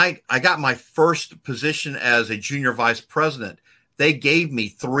 When I got my first position as a junior vice president, they gave me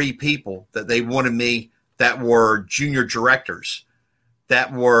 3 people that they wanted me that were junior directors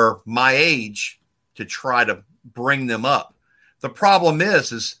that were my age to try to bring them up. The problem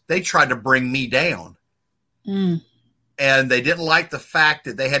is they tried to bring me down. Mm. And they didn't like the fact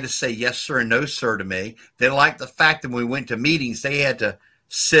that they had to say yes, sir, and no, sir to me. They didn't like the fact that when we went to meetings, they had to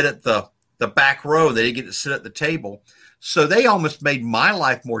sit at the back row. They didn't get to sit at the table. So they almost made my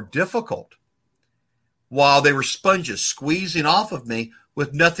life more difficult while they were sponges squeezing off of me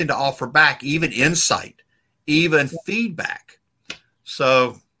with nothing to offer back, even insight, even feedback.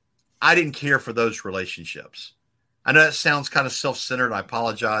 So I didn't care for those relationships. I know that sounds kind of self-centered. I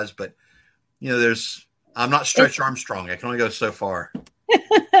apologize, but I'm not Stretch Armstrong. I can only go so far.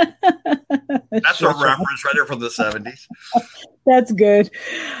 That's a reference right there from the 70s. That's good.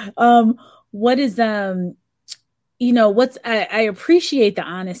 What is, I appreciate the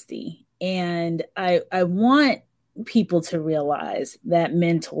honesty, and I want people to realize that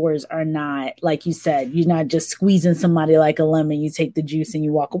mentors are not, like you said, you're not just squeezing somebody like a lemon, you take the juice and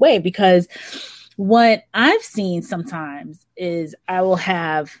you walk away. Because what I've seen sometimes is I will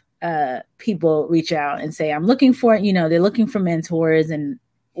have people reach out and say, I'm looking for, they're looking for mentors,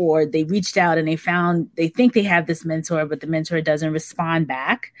 or they reached out and they think they have this mentor, but the mentor doesn't respond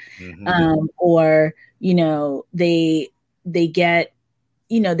back. Mm-hmm. Or, they get,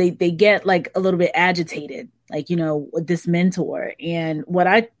 they get like a little bit agitated, like, with this mentor. And what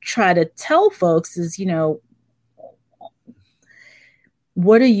I try to tell folks is,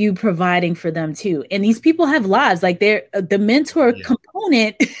 what are you providing for them too? And these people have lives. Like the mentor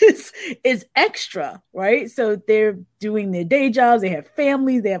component is extra, right? So they're doing their day jobs, they have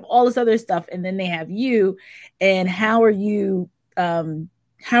families, they have all this other stuff, and then they have you. And how are you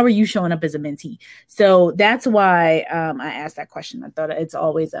showing up as a mentee? So that's why I asked that question. I thought it's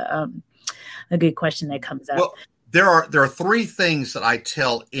always a good question that comes up. Well, there are 3 things that I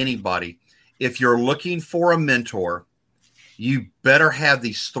tell anybody. If you're looking for a mentor, you better have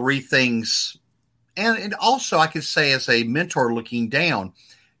these 3 things. And also I could say, as a mentor looking down,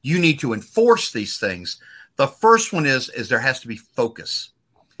 you need to enforce these things. The first one is there has to be focus.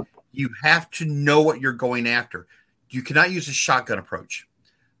 You have to know what you're going after. You cannot use a shotgun approach.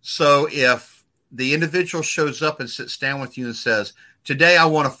 So if the individual shows up and sits down with you and says, today I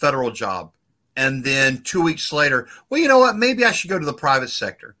want a federal job, and then 2 weeks later, well, you know what, maybe I should go to the private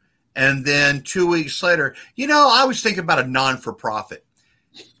sector. And then 2 weeks later, I was thinking about a non-for-profit.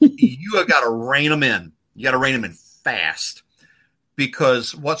 You have got to rein them in. You got to rein them in fast,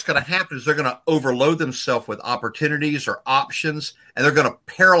 because what's going to happen is they're going to overload themselves with opportunities or options, and they're going to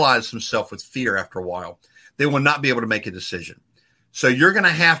paralyze themselves with fear after a while. They will not be able to make a decision. So you're going to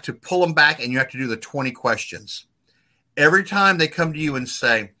have to pull them back, and you have to do the 20 questions. Every time they come to you and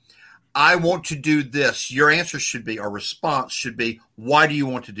say, I want to do this, your answer should be, or response should be, why do you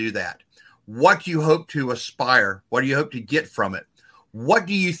want to do that? What do you hope to aspire? What do you hope to get from it? What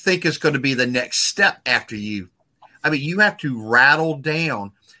do you think is going to be the next step after you? I mean, you have to rattle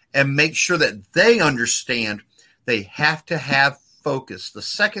down and make sure that they understand they have to have focus. The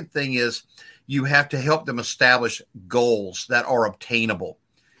second thing is you have to help them establish goals that are obtainable.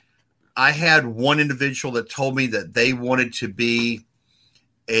 I had one individual that told me that they wanted to be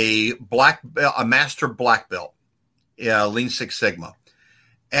a master black belt, Lean Six Sigma.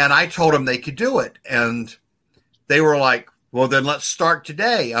 And I told them they could do it. And they were like, well, then let's start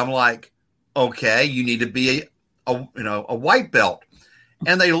today. I'm like, okay, you need to be a white belt.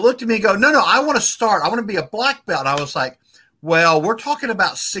 And they looked at me and go, no, I want to start. I want to be a black belt. And I was like, well, we're talking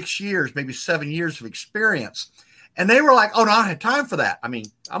about 6 years, maybe 7 years of experience. And they were like, oh, no, I don't have time for that. I mean,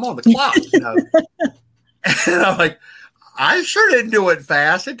 I'm on the clock, And I'm like, I sure didn't do it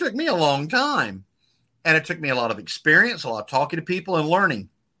fast. It took me a long time. And it took me a lot of experience, a lot of talking to people and learning.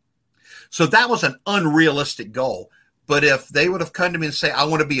 So that was an unrealistic goal. But if they would have come to me and say, I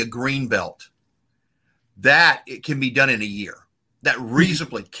want to be a green belt, that it can be done in a year. That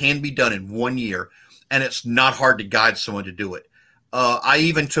reasonably can be done in 1 year. And it's not hard to guide someone to do it. I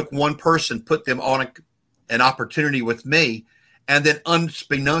even took one person, put them on an opportunity with me, and then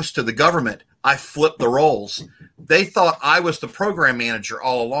unbeknownst to the government, I flipped the roles. They thought I was the program manager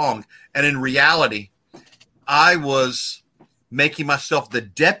all along. And in reality, I was making myself the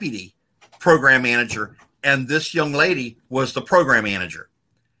deputy program manager, and this young lady was the program manager.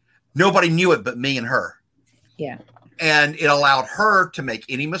 Nobody knew it but me and her. Yeah. And it allowed her to make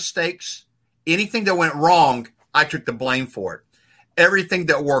any mistakes. Anything that went wrong, I took the blame for it. Everything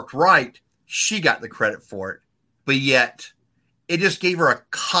that worked right, she got the credit for it. But yet, it just gave her a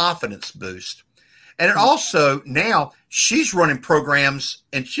confidence boost. And it also, now she's running programs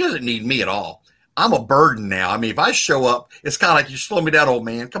and she doesn't need me at all. I'm a burden now. I mean, if I show up, it's kind of like, you slow me down, old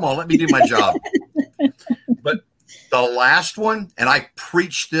man. Come on, let me do my job. But the last one, and I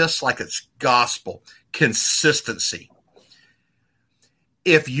preach this like it's gospel, consistency.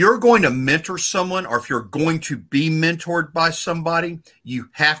 If you're going to mentor someone, or if you're going to be mentored by somebody, you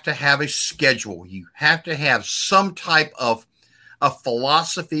have to have a schedule. You have to have some type of a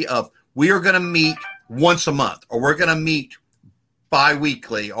philosophy of, we are going to meet once a month, or we're going to meet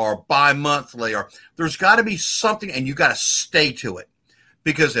bi-weekly or bi-monthly, or there's got to be something, and you got to stay to it.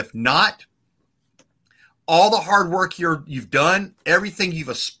 Because if not, all the hard work you've done, everything you've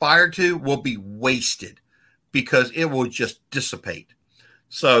aspired to will be wasted, because it will just dissipate.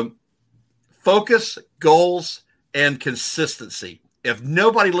 So focus, goals, and consistency. If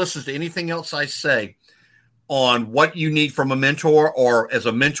nobody listens to anything else I say on what you need from a mentor, or as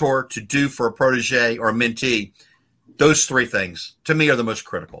a mentor to do for a protege or a mentee, those three things to me are the most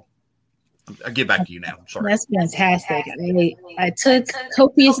critical. I'll get back to you now. I'm sorry. That's fantastic. I took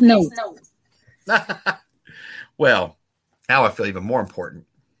copious notes. Well, now I feel even more important.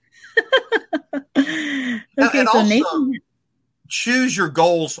 Okay, and so also, Nathan, choose your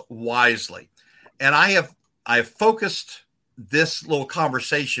goals wisely. And I have focused this little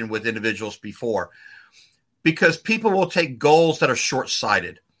conversation with individuals before, because people will take goals that are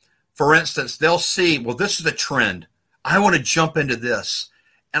short-sighted. For instance, they'll see, well, this is a trend. I want to jump into this.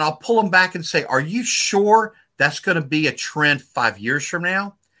 And I'll pull them back and say, are you sure that's going to be a trend 5 years from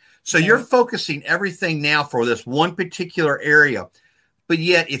now? So you're focusing everything now for this one particular area. But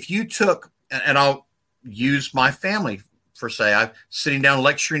yet, if you took, and I'll use my family for say, I'm sitting down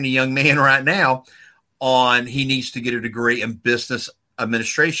lecturing a young man right now on, he needs to get a degree in business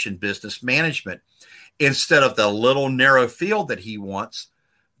administration, business management, instead of the little narrow field that he wants,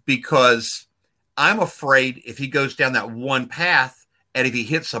 because I'm afraid if he goes down that one path, and if he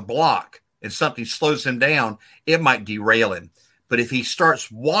hits a block and something slows him down, it might derail him. But if he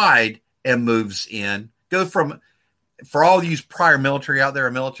starts wide and moves in, go from, for all you prior military out there,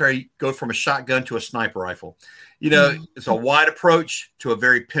 go from a shotgun to a sniper rifle. It's a wide approach to a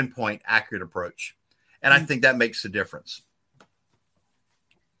very pinpoint, accurate approach. And I think that makes a difference.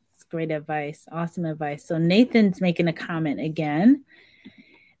 That's great advice. Awesome advice. So Nathan's making a comment again.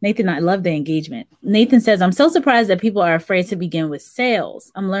 Nathan, I love the engagement. Nathan says, I'm so surprised that people are afraid to begin with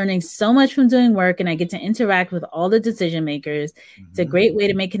sales. I'm learning so much from doing work, and I get to interact with all the decision makers. It's a great way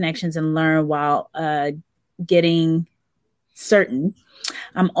to make connections and learn while getting certain.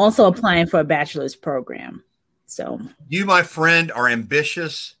 I'm also applying for a bachelor's program. So you, my friend, are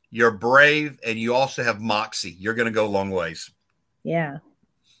ambitious, you're brave, and you also have moxie. You're going to go a long ways. Yeah.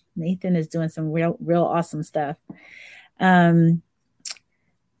 Nathan is doing some real awesome stuff.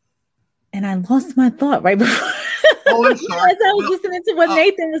 And I lost my thought right before. Oh, I'm sorry. As I was listening to what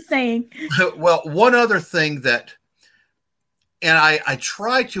Nathan was saying. Well, one other thing that, and I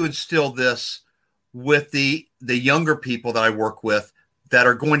try to instill this with the younger people that I work with that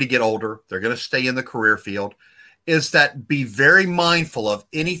are going to get older, they're going to stay in the career field, is that be very mindful of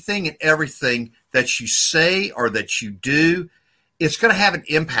anything and everything that you say or that you do. It's going to have an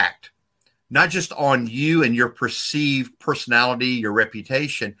impact, not just on you and your perceived personality, your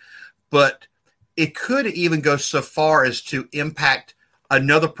reputation, but it could even go so far as to impact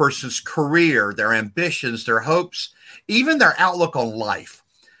another person's career, their ambitions, their hopes, even their outlook on life.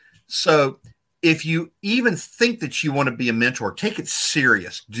 So if you even think that you want to be a mentor, take it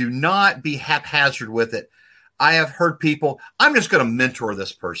serious. Do not be haphazard with it. I have heard people, I'm just going to mentor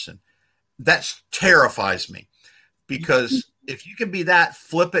this person. That terrifies me, because if you can be that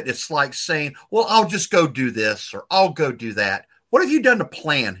flippant, it's like saying, well, I'll just go do this or I'll go do that. What have you done to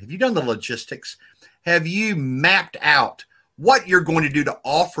plan? Have you done the logistics? Have you mapped out what you're going to do to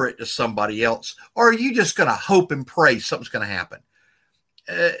offer it to somebody else? Or are you just going to hope and pray something's going to happen?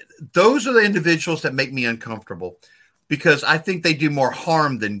 Those are the individuals that make me uncomfortable, because I think they do more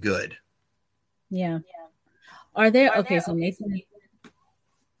harm than good. Yeah. So Nathan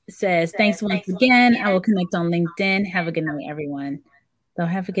says, thanks once again. I will connect on LinkedIn. Have a good night, everyone. So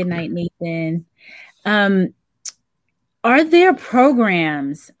have a good night, Nathan. Are there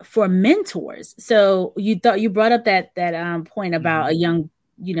programs for mentors? So you brought up that point about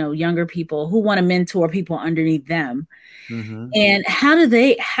younger people who want to mentor people underneath them. Mm-hmm. And how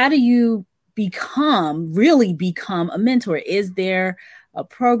do you really become a mentor? Is there a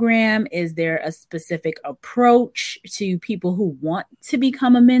program? Is there a specific approach to people who want to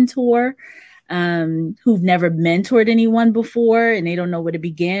become a mentor, who've never mentored anyone before, and they don't know where to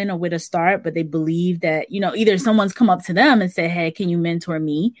begin or where to start, but they believe that, either someone's come up to them and said, hey, can you mentor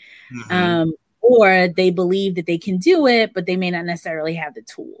me? Mm-hmm. or they believe that they can do it, but they may not necessarily have the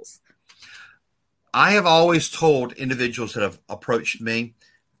tools. I have always told individuals that have approached me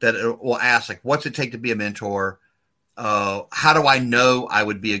that will ask, like, what's it take to be a mentor? How do I know I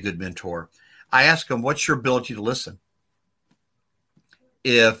would be a good mentor? I ask them, what's your ability to listen?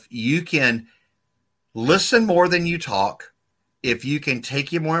 If you can listen more than you talk, if you can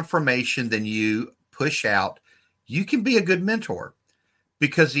take in more information than you push out, you can be a good mentor,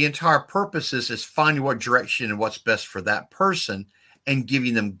 because the entire purpose is finding what direction and what's best for that person and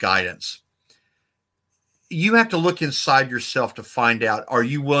giving them guidance. You have to look inside yourself to find out, are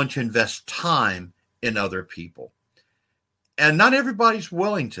you willing to invest time in other people? And not everybody's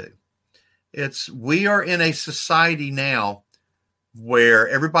willing to. We are in a society now where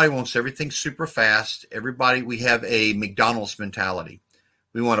everybody wants everything super fast. We have a McDonald's mentality.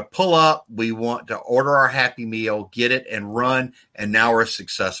 We want to pull up, we want to order our Happy Meal, get it and run, and now we're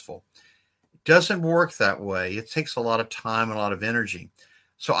successful. It doesn't work that way. It takes a lot of time and a lot of energy.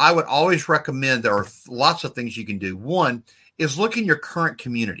 So I would always recommend, there are lots of things you can do. One is look in your current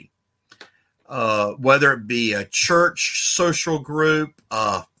community, whether it be a church, social group,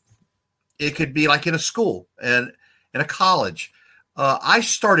 it could be like in a school and in a college. I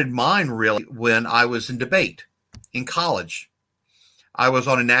started mine really when I was in debate in college. I was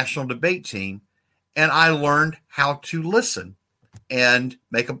on a national debate team, and I learned how to listen and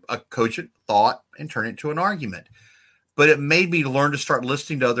make a cogent thought and turn it into an argument. But it made me learn to start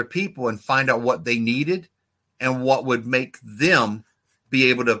listening to other people and find out what they needed and what would make them be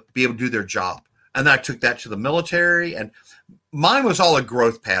able to do their job. And I took that to the military, and mine was all a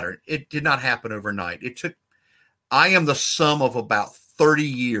growth pattern. It did not happen overnight. I am the sum of about 30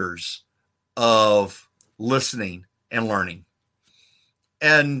 years of listening and learning.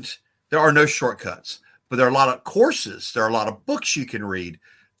 And there are no shortcuts, but there are a lot of courses. There are a lot of books you can read.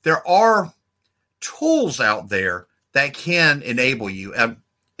 There are tools out there that can enable you.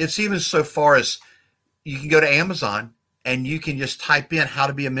 It's even so far as you can go to Amazon and you can just type in how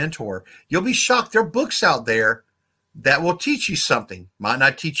to be a mentor. You'll be shocked. There are books out there that will teach you something. Might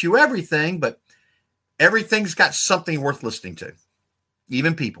not teach you everything, but everything's got something worth listening to,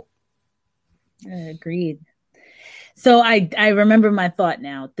 even people. Agreed. So I remember my thought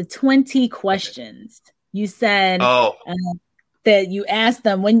now. The 20 questions you said that you asked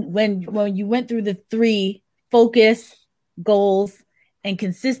them when you went through the 3: focus, goals, and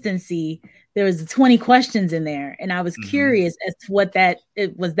consistency. There was 20 questions in there, and I was curious as to what that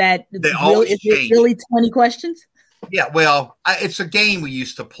was. That is it really 20 questions? Yeah, well, it's a game we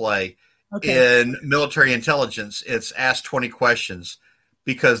used to play in military intelligence. It's ask 20 questions,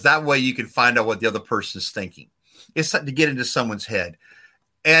 because that way you can find out what the other person is thinking. It's to get into someone's head,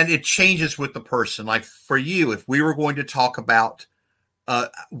 and it changes with the person. Like for you, if we were going to talk about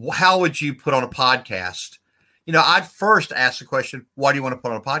how would you put on a podcast, I'd first ask the question, why do you want to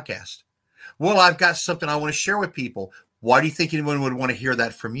put on a podcast? Well, I've got something I want to share with people. Why do you think anyone would want to hear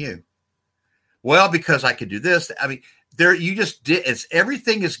that from you? Well, because I could do this. I mean,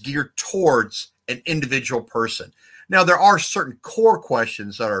 everything is geared towards an individual person. Now, there are certain core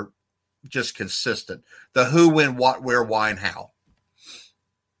questions that are just consistent. The who, when, what, where, why, and how.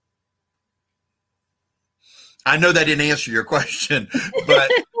 I know that didn't answer your question, but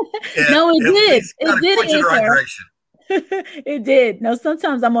no, it did. It did answer. In the right direction. It did. No,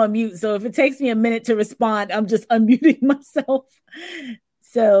 sometimes I'm on mute, so if it takes me a minute to respond, I'm just unmuting myself.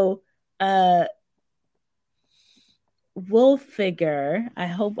 So, Wolfiger, I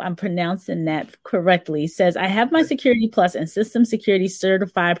hope I'm pronouncing that correctly, says, I have my Security Plus and System Security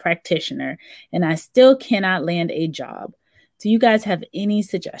certified practitioner, and I still cannot land a job. Do you guys have any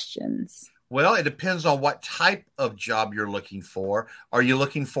suggestions? Well, it depends on what type of job you're looking for. Are you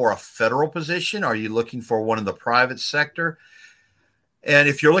looking for a federal position? Are you looking for one in the private sector? And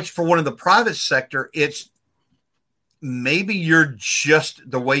if you're looking for one in the private sector, it's maybe you're just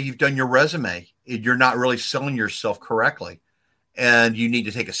the way you've done your resume. You're not really selling yourself correctly. And you need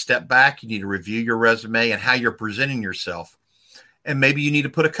to take a step back. You need to review your resume and how you're presenting yourself. And maybe you need to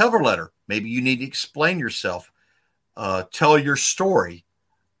put a cover letter. Maybe you need to explain yourself. Tell your story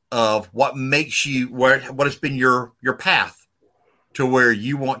of what makes you, what has been your path to where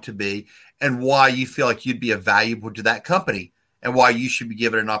you want to be, and why you feel like you'd be valuable to that company, and why you should be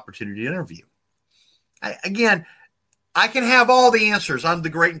given an opportunity to interview. I can have all the answers. I'm the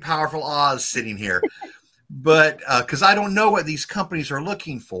great and powerful Oz sitting here, but because I don't know what these companies are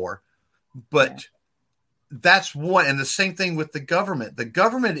looking for, but that's one. And the same thing with the government. The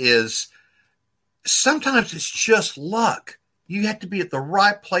government is, sometimes it's just luck. You have to be at the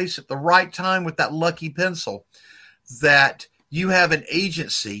right place at the right time with that lucky pencil, that you have an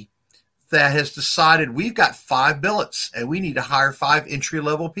agency that has decided we've got 5 billets and we need to hire 5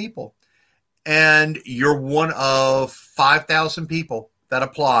 entry-level people. And you're one of 5,000 people that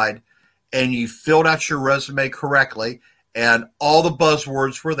applied, and you filled out your resume correctly, and all the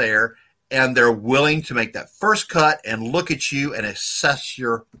buzzwords were there, and they're willing to make that first cut and look at you and assess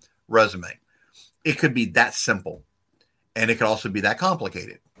your resume. It could be that simple, and it could also be that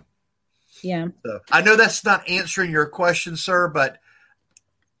complicated. Yeah. So I know that's not answering your question, sir, but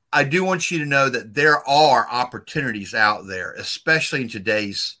I do want you to know that there are opportunities out there, especially in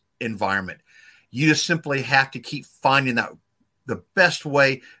today's environment. You just simply have to keep finding that the best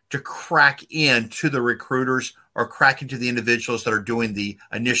way to crack into the recruiters or crack into the individuals that are doing the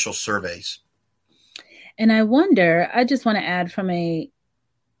initial surveys. And I wonder, I just want to add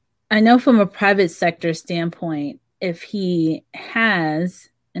I know from a private sector standpoint, if he has,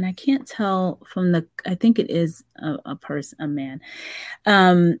 and I can't tell from I think it is a man.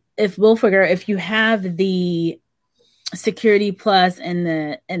 If Wolfgang, if you have the Security Plus and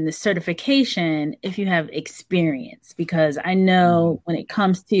the certification, if you have experience, because I know when it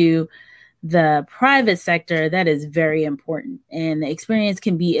comes to the private sector, that is very important. And the experience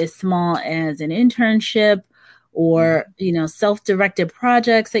can be as small as an internship or, self-directed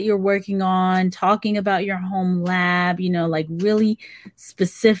projects that you're working on, talking about your home lab, like really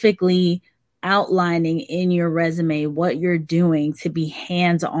specifically outlining in your resume what you're doing to be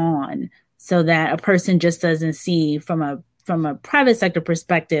hands-on, so that a person just doesn't see from a private sector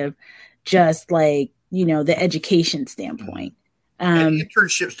perspective, just like, the education standpoint. And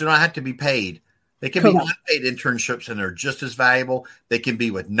internships do not have to be paid. They can be unpaid internships, and they're just as valuable. They can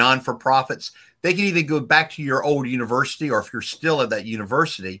be with non-for-profits. They can even go back to your old university, or if you're still at that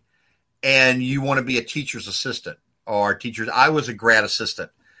university and you want to be a teacher's assistant or teachers. I was a grad assistant,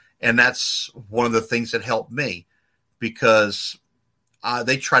 and that's one of the things that helped me, because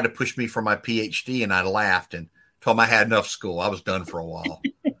they tried to push me for my PhD, and I laughed and told them I had enough school. I was done for a while.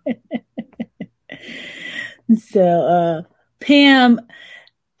 So, Pam,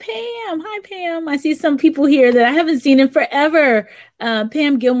 hi, Pam. I see some people here that I haven't seen in forever.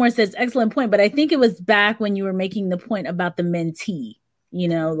 Pam Gilmore says, excellent point. But I think it was back when you were making the point about the mentee,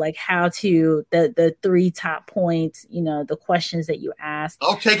 like how to, the 3 top points, the questions that you asked.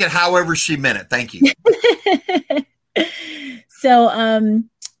 I'll take it however she meant it. Thank you. So,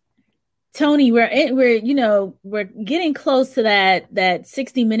 Tony, we're getting close to that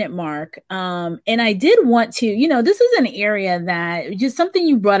 60-minute mark. And I did want to, this is an area that just something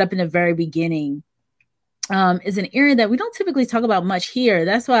you brought up in the very beginning, is an area that we don't typically talk about much here.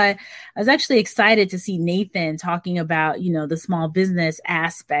 That's why I was actually excited to see Nathan talking about, the small business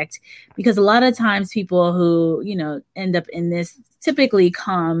aspect, because a lot of times people who, end up in this typically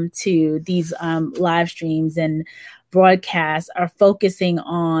come to these live streams and broadcasts are focusing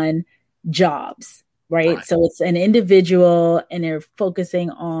on jobs, right? So it's an individual and they're focusing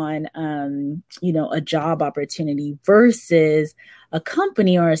on, a job opportunity versus a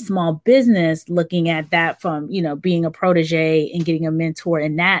company or a small business looking at that from, being a protege and getting a mentor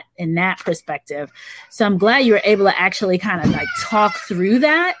in that perspective. So I'm glad you were able to actually kind of like talk through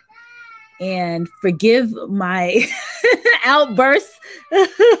that, and forgive my outbursts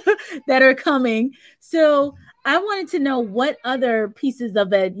that are coming. So I wanted to know what other pieces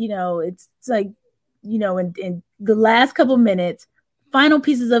of it, it's like, in the last couple minutes, final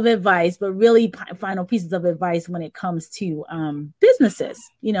pieces of advice, but really final pieces of advice when it comes to businesses,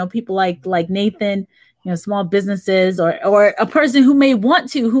 people like Nathan, small businesses, or a person who may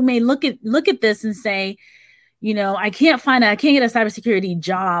look at this and say, I can't get a cybersecurity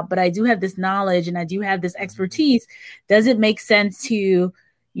job, but I do have this knowledge and I do have this expertise. Does it make sense to,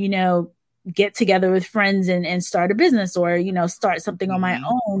 get together with friends and start a business, or, start something on my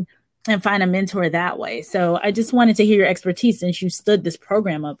own and find a mentor that way? So I just wanted to hear your expertise since you stood this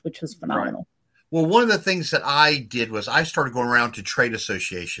program up, which was phenomenal. Right. Well, one of the things that I did was I started going around to trade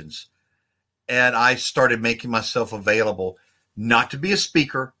associations, and I started making myself available, not to be a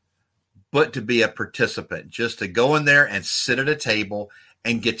speaker, but to be a participant, just to go in there and sit at a table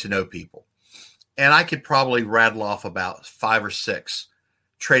and get to know people. And I could probably rattle off about 5 or 6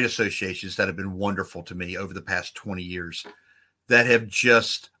 trade associations that have been wonderful to me over the past 20 years that have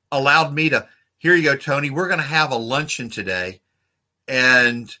just allowed me to, here you go, Tony, we're going to have a luncheon today.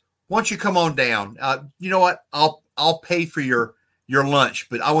 And once you come on down, you know what? I'll pay for your lunch,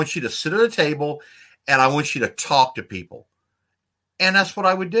 but I want you to sit at a table and I want you to talk to people. And that's what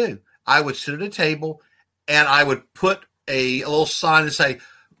I would do. I would sit at a table and I would put a little sign and say,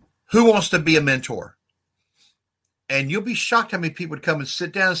 who wants to be a mentor? And you'll be shocked how many people would come and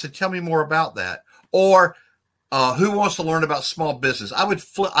sit down and say, tell me more about that. Or Who wants to learn about small business?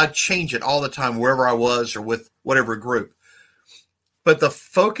 I'd change it all the time wherever I was or with whatever group. But the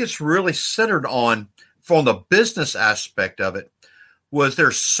focus really centered on, from the business aspect of it, was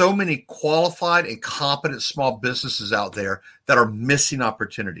there's so many qualified and competent small businesses out there that are missing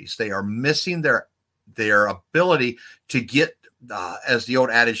opportunities. They are missing their ability to get, as the old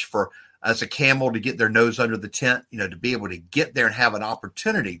adage as a camel to get their nose under the tent, to be able to get there and have an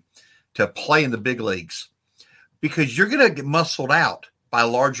opportunity to play in the big leagues. Because you're going to get muscled out by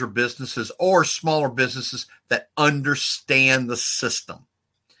larger businesses or smaller businesses that understand the system.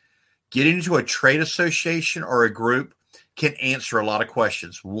 Getting into a trade association or a group can answer a lot of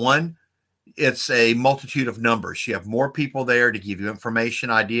questions. One, it's a multitude of numbers. You have more people there to give you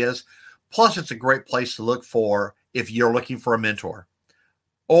information, ideas. Plus, it's a great place to look for if you're looking for a mentor,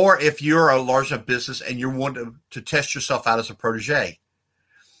 or if you're a large enough business and you want to test yourself out as a protege.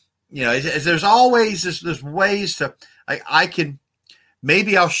 There's always there's ways to,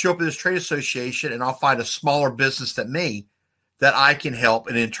 maybe I'll show up at this trade association and I'll find a smaller business than me that I can help,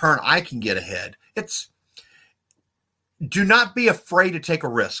 and in turn I can get ahead. Do not be afraid to take a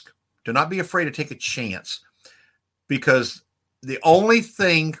risk. Do not be afraid to take a chance, because the only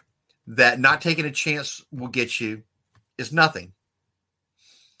thing that not taking a chance will get you is nothing.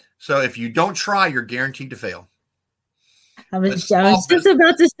 So if you don't try, you're guaranteed to fail. I was just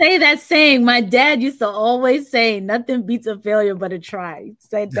about to say that saying. My dad used to always say, nothing beats a failure but a try. He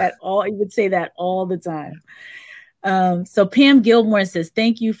would say that all the time. So Pam Gilmore says,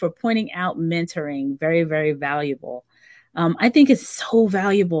 thank you for pointing out mentoring. Very, very valuable. I think it's so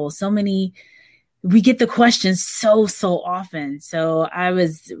valuable. We get the questions so often. So I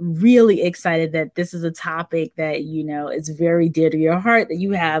was really excited that this is a topic that, is very dear to your heart, that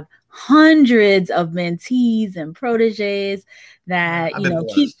you have hundreds of mentees and proteges that,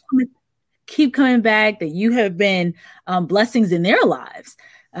 keep coming back, that you have been blessings in their lives,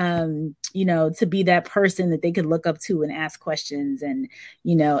 to be that person that they could look up to and ask questions and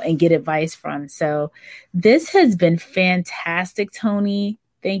get advice from. So this has been fantastic, Tony.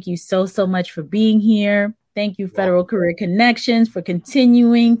 Thank you so much for being here. Thank you, Federal Career Connections, for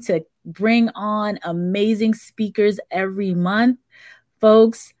continuing to bring on amazing speakers every month.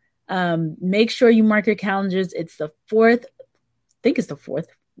 Folks, make sure you mark your calendars. It's the fourth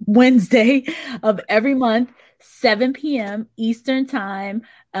Wednesday of every month, 7 p.m. Eastern Time.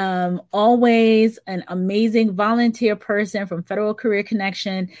 Always an amazing volunteer person from Federal Career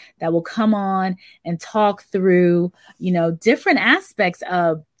Connection that will come on and talk through, different aspects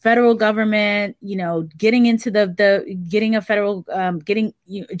of federal government, getting into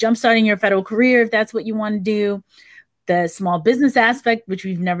jumpstarting your federal career, if that's what you want to do. The small business aspect, which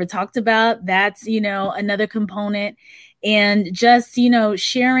we've never talked about, that's, another component. And just,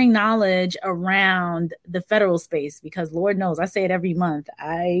 sharing knowledge around the federal space, because Lord knows, I say it every month,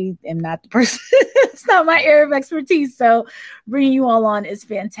 I am not the person, it's not my area of expertise. So bringing you all on is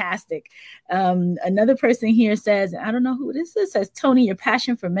fantastic. Another person here says, I don't know who this is, says, Tony, your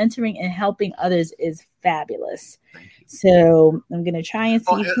passion for mentoring and helping others is fabulous. So I'm going to try and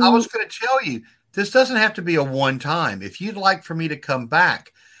see. I was going to tell you, this doesn't have to be a one time. If you'd like for me to come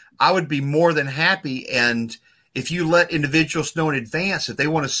back, I would be more than happy. And if you let individuals know in advance that they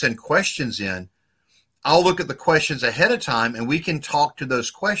want to send questions in, I'll look at the questions ahead of time and we can talk to those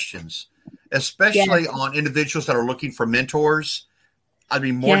questions, especially on individuals that are looking for mentors. I'd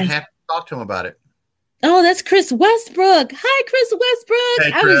be more than happy to talk to them about it. Oh, that's Chris Westbrook. Hi, Chris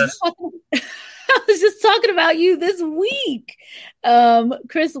Westbrook. Hey, Chris. I was just talking about you this week.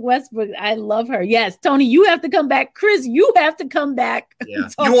 Chris Westbrook, I love her. Yes, Tony, you have to come back. Chris, you have to come back. Yeah.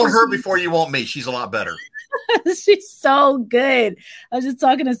 You want her before you want me. She's a lot better. She's so good. I was just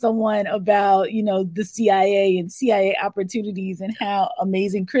talking to someone about, the CIA and CIA opportunities and how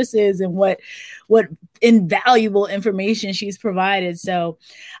amazing Chris is and what invaluable information she's provided. So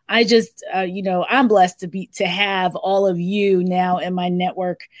I just, I'm blessed to have all of you now in my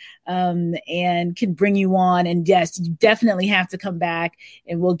network, and can bring you on. And yes, you definitely have to come back,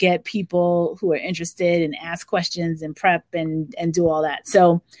 and we'll get people who are interested and ask questions and prep and do all that.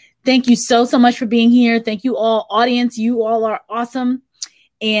 So thank you so much for being here. Thank you all, audience. You all are awesome.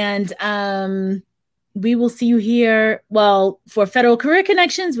 And we will see you here. Well, for Federal Career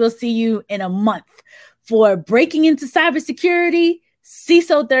Connections, we'll see you in a month. For Breaking into Cybersecurity,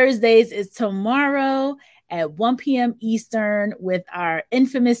 CISO Thursdays is tomorrow at 1 p.m. Eastern with our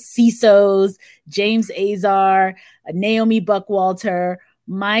infamous CISOs, James Azar, Naomi Buckwalter,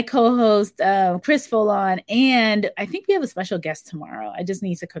 my co-host, Chris Folon, and I think we have a special guest tomorrow. I just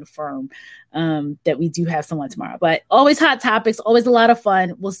need to confirm that we do have someone tomorrow. But always hot topics, always a lot of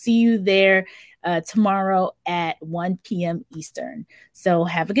fun. We'll see you there. tomorrow at 1 p.m. Eastern. So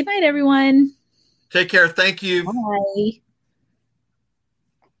have a good night, everyone. Take care. Thank you. Bye.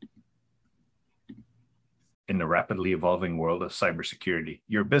 In the rapidly evolving world of cybersecurity,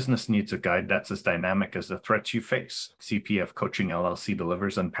 your business needs a guide that's as dynamic as the threats you face. CPF Coaching LLC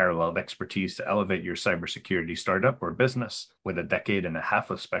delivers unparalleled expertise to elevate your cybersecurity startup or business. With a decade and a half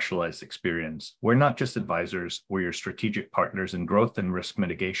of specialized experience, we're not just advisors, we're your strategic partners in growth and risk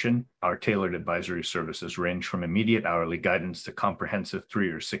mitigation. Our tailored advisory services range from immediate hourly guidance to comprehensive 3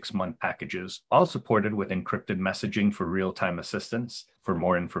 or 6 month packages, all supported with encrypted messaging for real-time assistance. For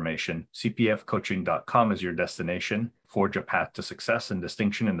more information, cpfcoaching.com is your destination. Forge a path to success and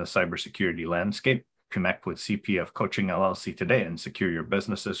distinction in the cybersecurity landscape. Connect with CPF Coaching LLC today and secure your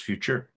business's future.